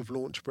likes of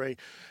Launchbury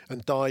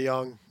and Dai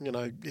Young. You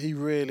know, he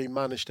really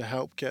managed to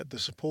help get the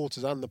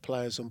supporters and the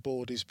players on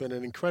board. He's been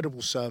an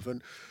incredible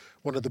servant.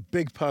 One of the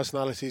big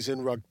personalities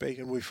in rugby,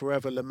 and we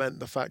forever lament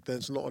the fact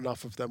there's not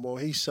enough of them. Well,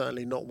 he's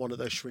certainly not one of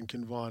those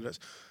shrinking violets.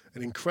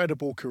 An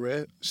incredible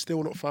career,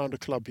 still not found a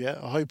club yet.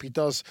 I hope he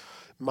does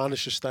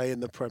manage to stay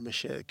in the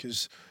Premiership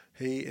because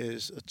he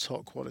is a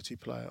top quality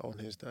player on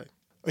his day.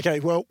 Okay,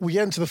 well, we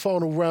enter the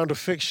final round of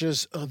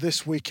fixtures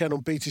this weekend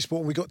on BT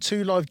Sport. We've got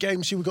 2 live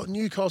games here. We've got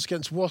Newcastle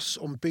against Wasps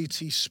on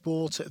BT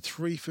Sport at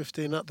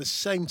 3:15. At the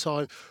same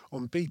time,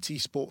 on BT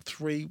Sport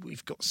 3,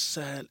 we've got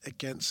Sale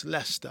against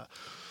Leicester.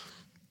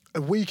 A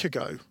week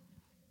ago,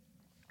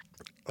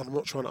 and I'm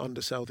not trying to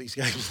undersell these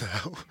games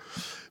now,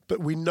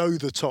 but we know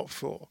the top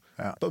 4.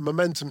 Yeah. But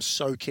momentum's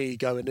so key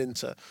going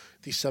into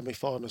these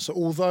semi-finals. So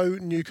although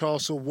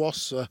Newcastle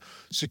Wasps are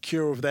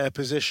secure of their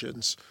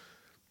positions,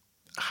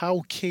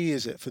 how key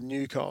is it for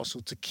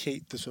Newcastle to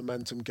keep this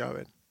momentum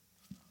going?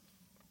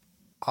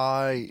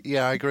 I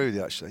agree with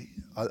you, actually.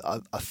 I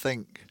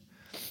think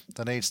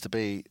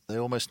they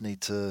almost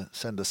need to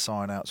send a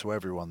sign out to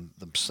everyone,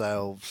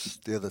 themselves,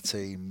 the other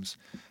teams,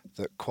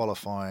 that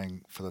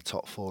qualifying for the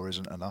top 4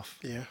 isn't enough.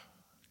 Yeah.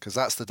 Because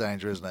that's the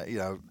danger, isn't it? You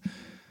know,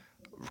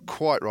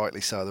 quite rightly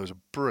so. There was a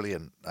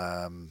brilliant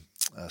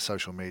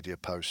social media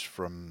post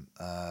from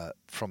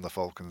the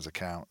Falcons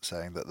account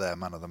saying that their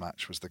man of the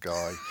match was the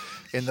guy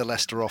in the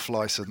Leicester off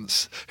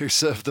licence who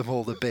served them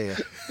all the beer.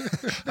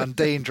 And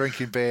Dean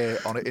drinking beer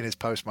in his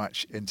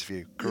post-match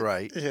interview.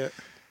 Great. Yeah.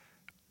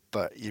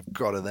 But you've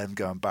got to then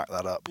go and back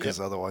that up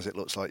because otherwise it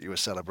looks like you were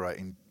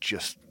celebrating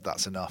just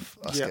that's enough,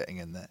 us getting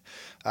in there.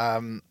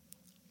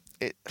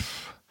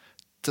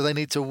 Do they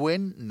need to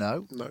win?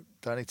 No.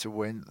 Don't need to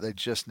win. They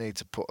just need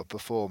to put a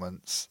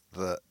performance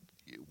that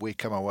we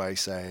come away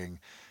saying,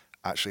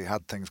 actually,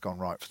 had things gone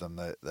right for them,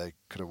 they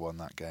could have won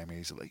that game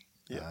easily.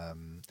 Yeah.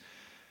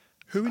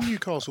 Who in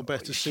Newcastle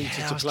better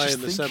suited to play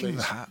in the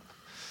semis?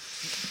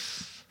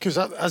 Because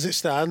as it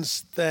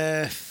stands,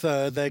 they're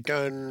third. They're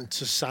going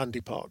to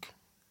Sandy Park.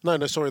 No,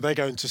 sorry, they're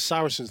going to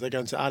Saracens. They're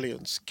going to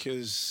Allianz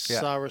because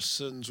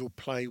Saracens will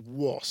play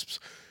Wasps.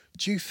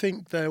 Do you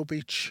think they'll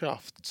be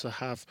chuffed to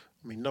have...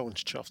 I mean, no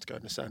one's chuffed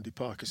going to Sandy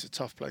Park. It's a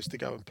tough place to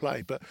go and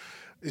play. But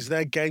is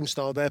their game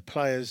style, their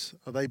players,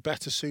 are they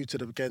better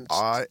suited against...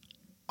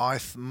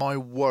 My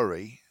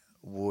worry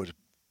would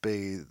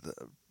be...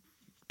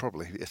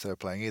 probably if they're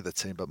playing either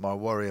team, but my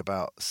worry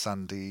about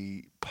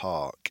Sandy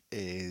Park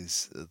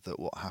is that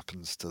what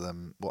happened to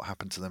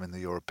them in the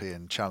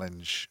European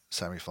Challenge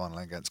semi-final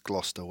against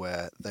Gloucester,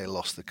 where they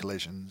lost the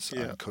collisions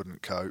and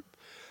couldn't cope,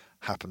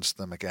 happens to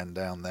them again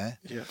down there.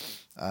 Yeah,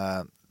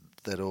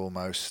 they're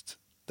almost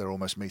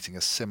meeting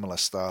a similar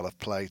style of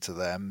play to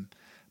them,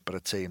 but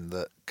a team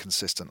that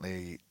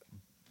consistently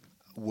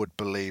would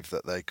believe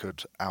that they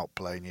could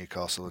outplay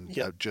Newcastle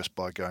and just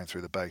by going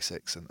through the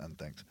basics and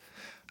things.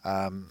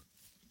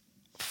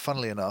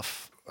 Funnily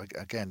enough,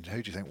 again,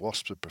 who do you think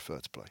Wasps would prefer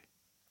to play?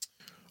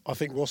 I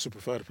think Wasps would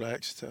prefer to play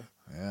Exeter.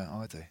 Yeah,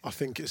 I do. I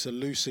think it's a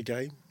looser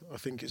game. I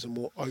think it's a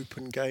more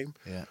open game.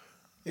 Yeah.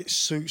 It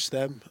suits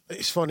them.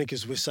 It's funny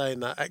because we're saying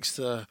that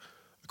Exeter are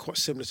quite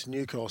similar to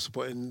Newcastle,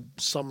 but in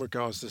some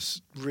regards,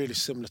 they're really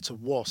similar to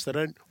Wasps.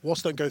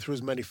 Wasps don't go through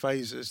as many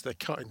phases. They're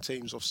cutting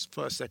teams off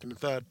first, second and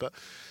third. But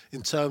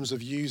in terms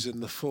of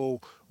using the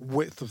full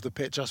width of the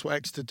pitch, that's what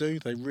Exeter do.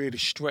 They really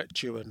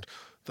stretch you, and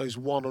those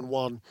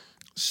one-on-one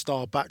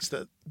star backs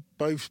that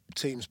both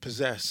teams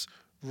possess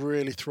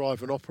really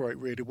thrive and operate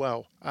really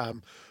well.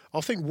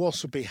 I think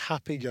Wasps will be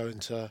happy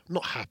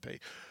not happy.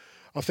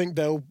 I think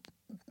they'll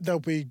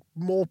be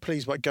more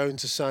pleased by going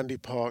to Sandy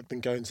Park than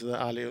going to the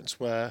Allianz,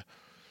 where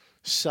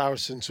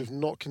Saracens have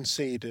not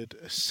conceded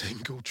a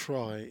single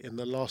try in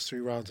the last 3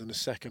 rounds in the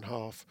second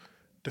half,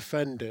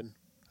 defending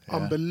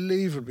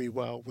unbelievably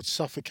well, would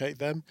suffocate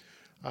them.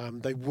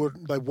 They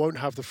won't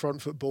have the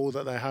front foot ball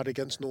that they had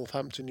against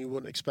Northampton, you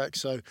wouldn't expect.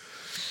 So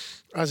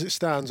as it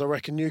stands, I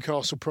reckon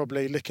Newcastle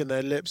probably licking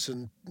their lips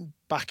and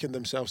backing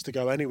themselves to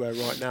go anywhere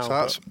right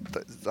now. So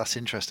that's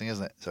interesting,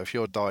 isn't it? So if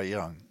you're Dai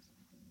Young,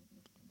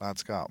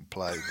 lads, go out and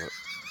play,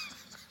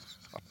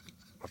 but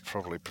I'd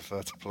probably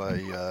prefer to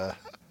play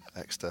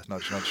Exeter.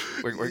 Nudge, nudge,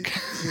 wink, wink.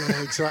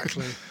 Yeah,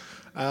 exactly.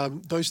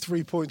 Those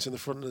 3 points in the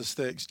front of the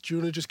sticks, do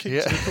you want to just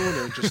kick to the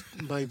corner and just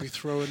maybe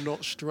throw a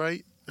knot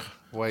straight?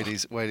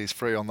 Wadey's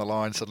free on the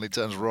line, suddenly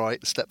turns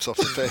right, steps off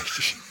the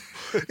pitch.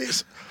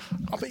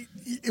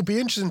 It'd be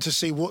interesting to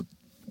see what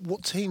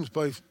teams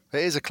both... It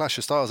is a clash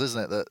of styles,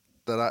 isn't it?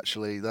 That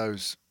actually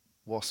those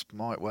Wasps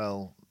might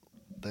well...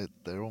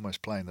 They're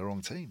almost playing the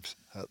wrong teams,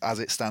 as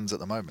it stands at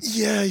the moment.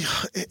 Yeah,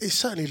 it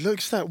certainly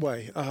looks that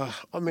way.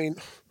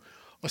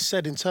 I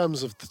said in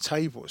terms of the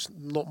table,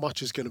 not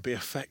much is going to be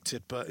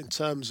affected, but in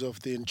terms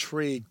of the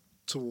intrigue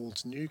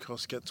towards Newcastle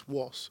against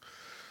Wasps,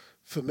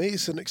 for me,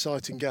 it's an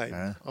exciting game.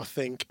 Yeah. I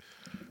think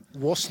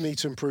Wasps need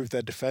to improve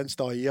their defence.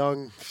 Dai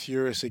Young,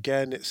 furious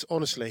again. It's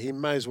honestly, he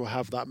may as well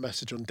have that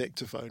message on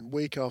dictaphone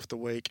week after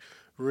week.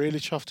 Really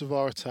chuffed with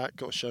our attack.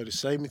 Got to show the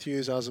same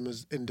enthusiasm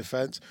as in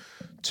defence.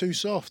 Too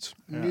soft.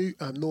 Yeah.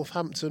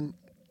 Northampton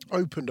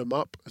opened them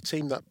up, a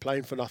team that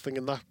playing for nothing,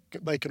 and that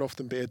they can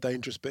often be a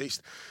dangerous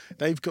beast.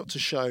 They've got to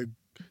show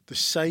the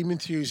same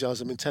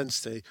enthusiasm,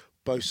 intensity,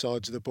 both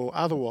sides of the ball.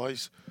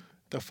 Otherwise,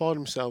 they'll find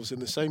themselves in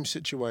the same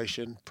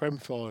situation, Prem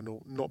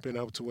final, not being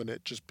able to win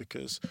it just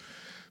because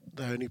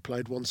they only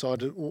played one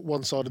side of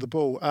the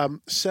ball.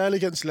 Sale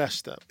against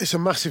Leicester. It's a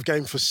massive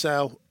game for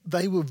Sale.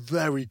 They were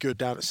very good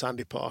down at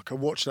Sandy Park. I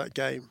watched that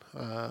game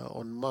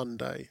on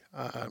Monday.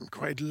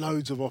 Created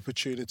loads of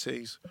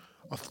opportunities.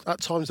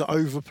 At times, the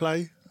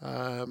overplay.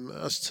 I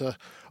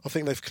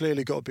think they've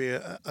clearly got to be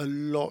a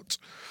lot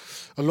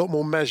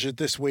more measured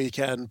this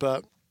weekend.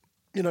 But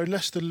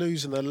Leicester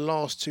losing their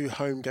last 2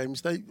 home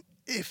games,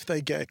 if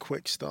they get a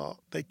quick start,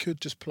 they could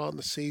just plant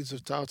the seeds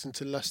of doubt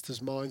into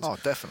Leicester's minds. Oh,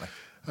 definitely.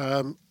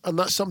 And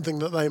that's something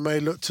that they may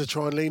look to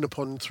try and lean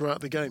upon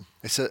throughout the game.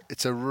 It's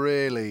a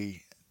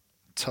really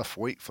tough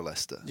week for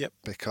Leicester. Yep.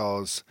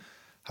 Because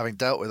having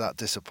dealt with that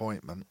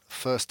disappointment,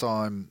 first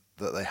time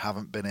that they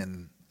haven't been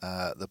in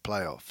the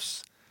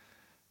playoffs,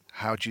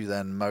 how do you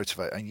then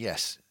motivate? And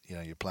yes,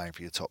 you're playing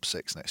for your top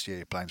 6 next year.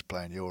 You're playing to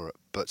play in Europe,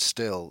 but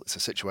still, it's a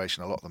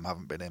situation a lot of them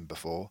haven't been in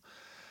before.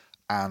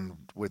 And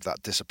with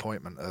that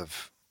disappointment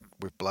of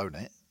we've blown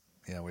it,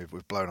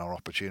 we've blown our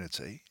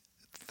opportunity.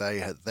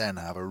 They then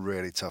have a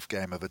really tough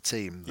game of a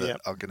team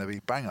that are going to be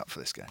bang up for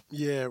this game.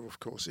 Yeah, of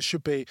course. It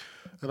should be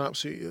an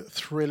absolutely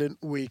thrilling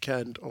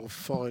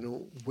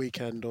final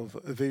weekend of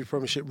Aviva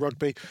Premiership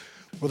Rugby.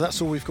 Well,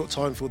 that's all we've got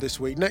time for this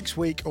week. Next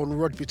week on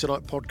Rugby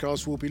Tonight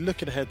podcast, we'll be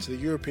looking ahead to the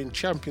European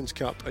Champions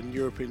Cup and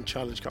European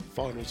Challenge Cup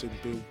finals in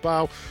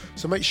Bilbao.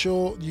 So make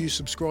sure you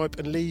subscribe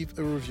and leave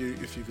a review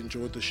if you've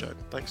enjoyed the show.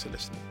 Thanks for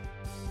listening.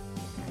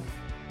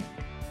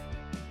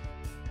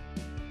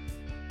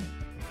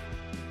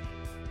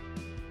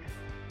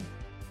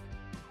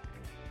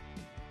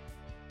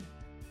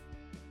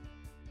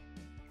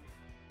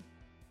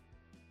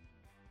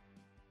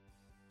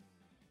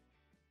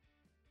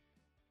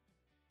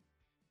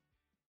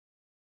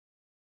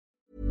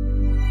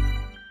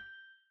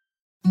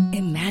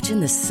 Imagine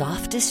the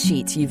softest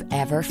sheets you've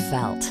ever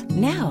felt.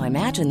 Now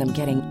imagine them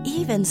getting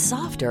even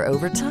softer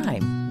over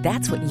time.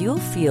 That's what you'll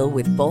feel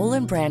with Boll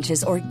 &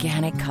 Branch's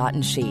organic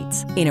cotton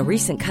sheets. In a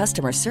recent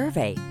customer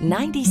survey,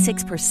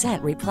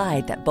 96%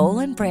 replied that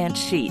Boll & Branch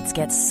sheets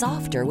get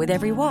softer with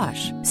every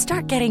wash.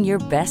 Start getting your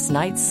best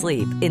night's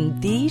sleep in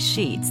these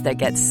sheets that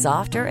get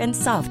softer and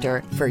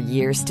softer for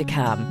years to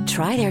come.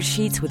 Try their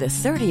sheets with a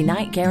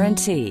 30-night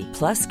guarantee.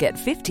 Plus, get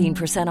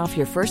 15% off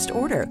your first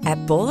order at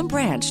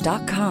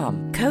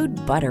bollandbranch.com. Code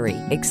BUTTERY.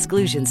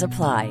 Exclusions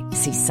apply.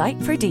 See site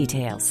for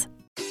details.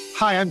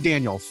 Hi, I'm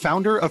Daniel,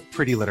 founder of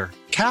Pretty Litter.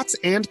 Cats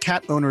and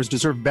cat owners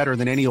deserve better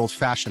than any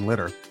old-fashioned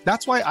litter.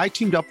 That's why I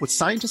teamed up with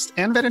scientists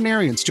and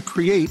veterinarians to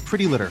create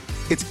Pretty Litter.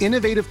 Its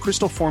innovative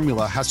crystal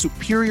formula has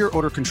superior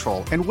odor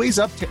control and weighs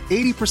up to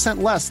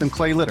 80% less than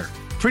clay litter.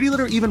 Pretty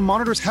Litter even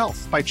monitors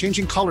health by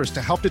changing colors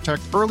to help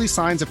detect early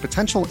signs of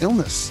potential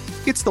illness.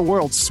 It's the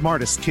world's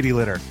smartest kitty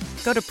litter.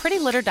 Go to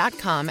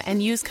prettylitter.com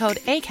and use code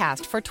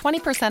ACAST for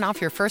 20% off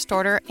your first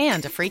order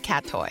and a free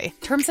cat toy.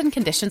 Terms and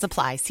conditions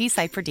apply. See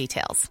site for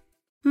details.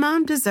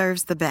 Mom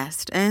deserves the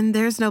best, and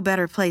there's no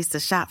better place to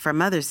shop for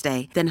Mother's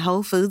Day than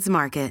Whole Foods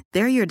Market.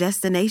 They're your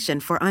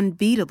destination for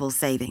unbeatable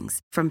savings,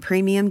 from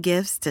premium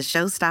gifts to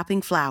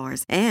show-stopping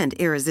flowers and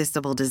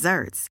irresistible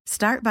desserts.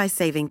 Start by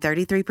saving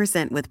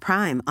 33% with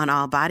Prime on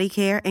all body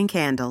care and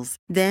candles.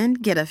 Then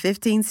get a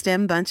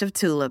 15-stem bunch of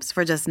tulips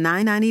for just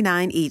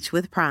 $9.99 each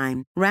with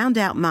Prime. Round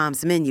out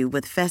Mom's menu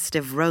with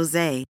festive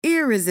rosé,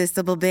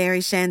 irresistible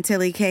berry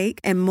chantilly cake,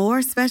 and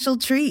more special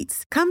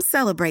treats. Come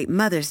celebrate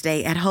Mother's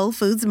Day at Whole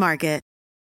Foods Market.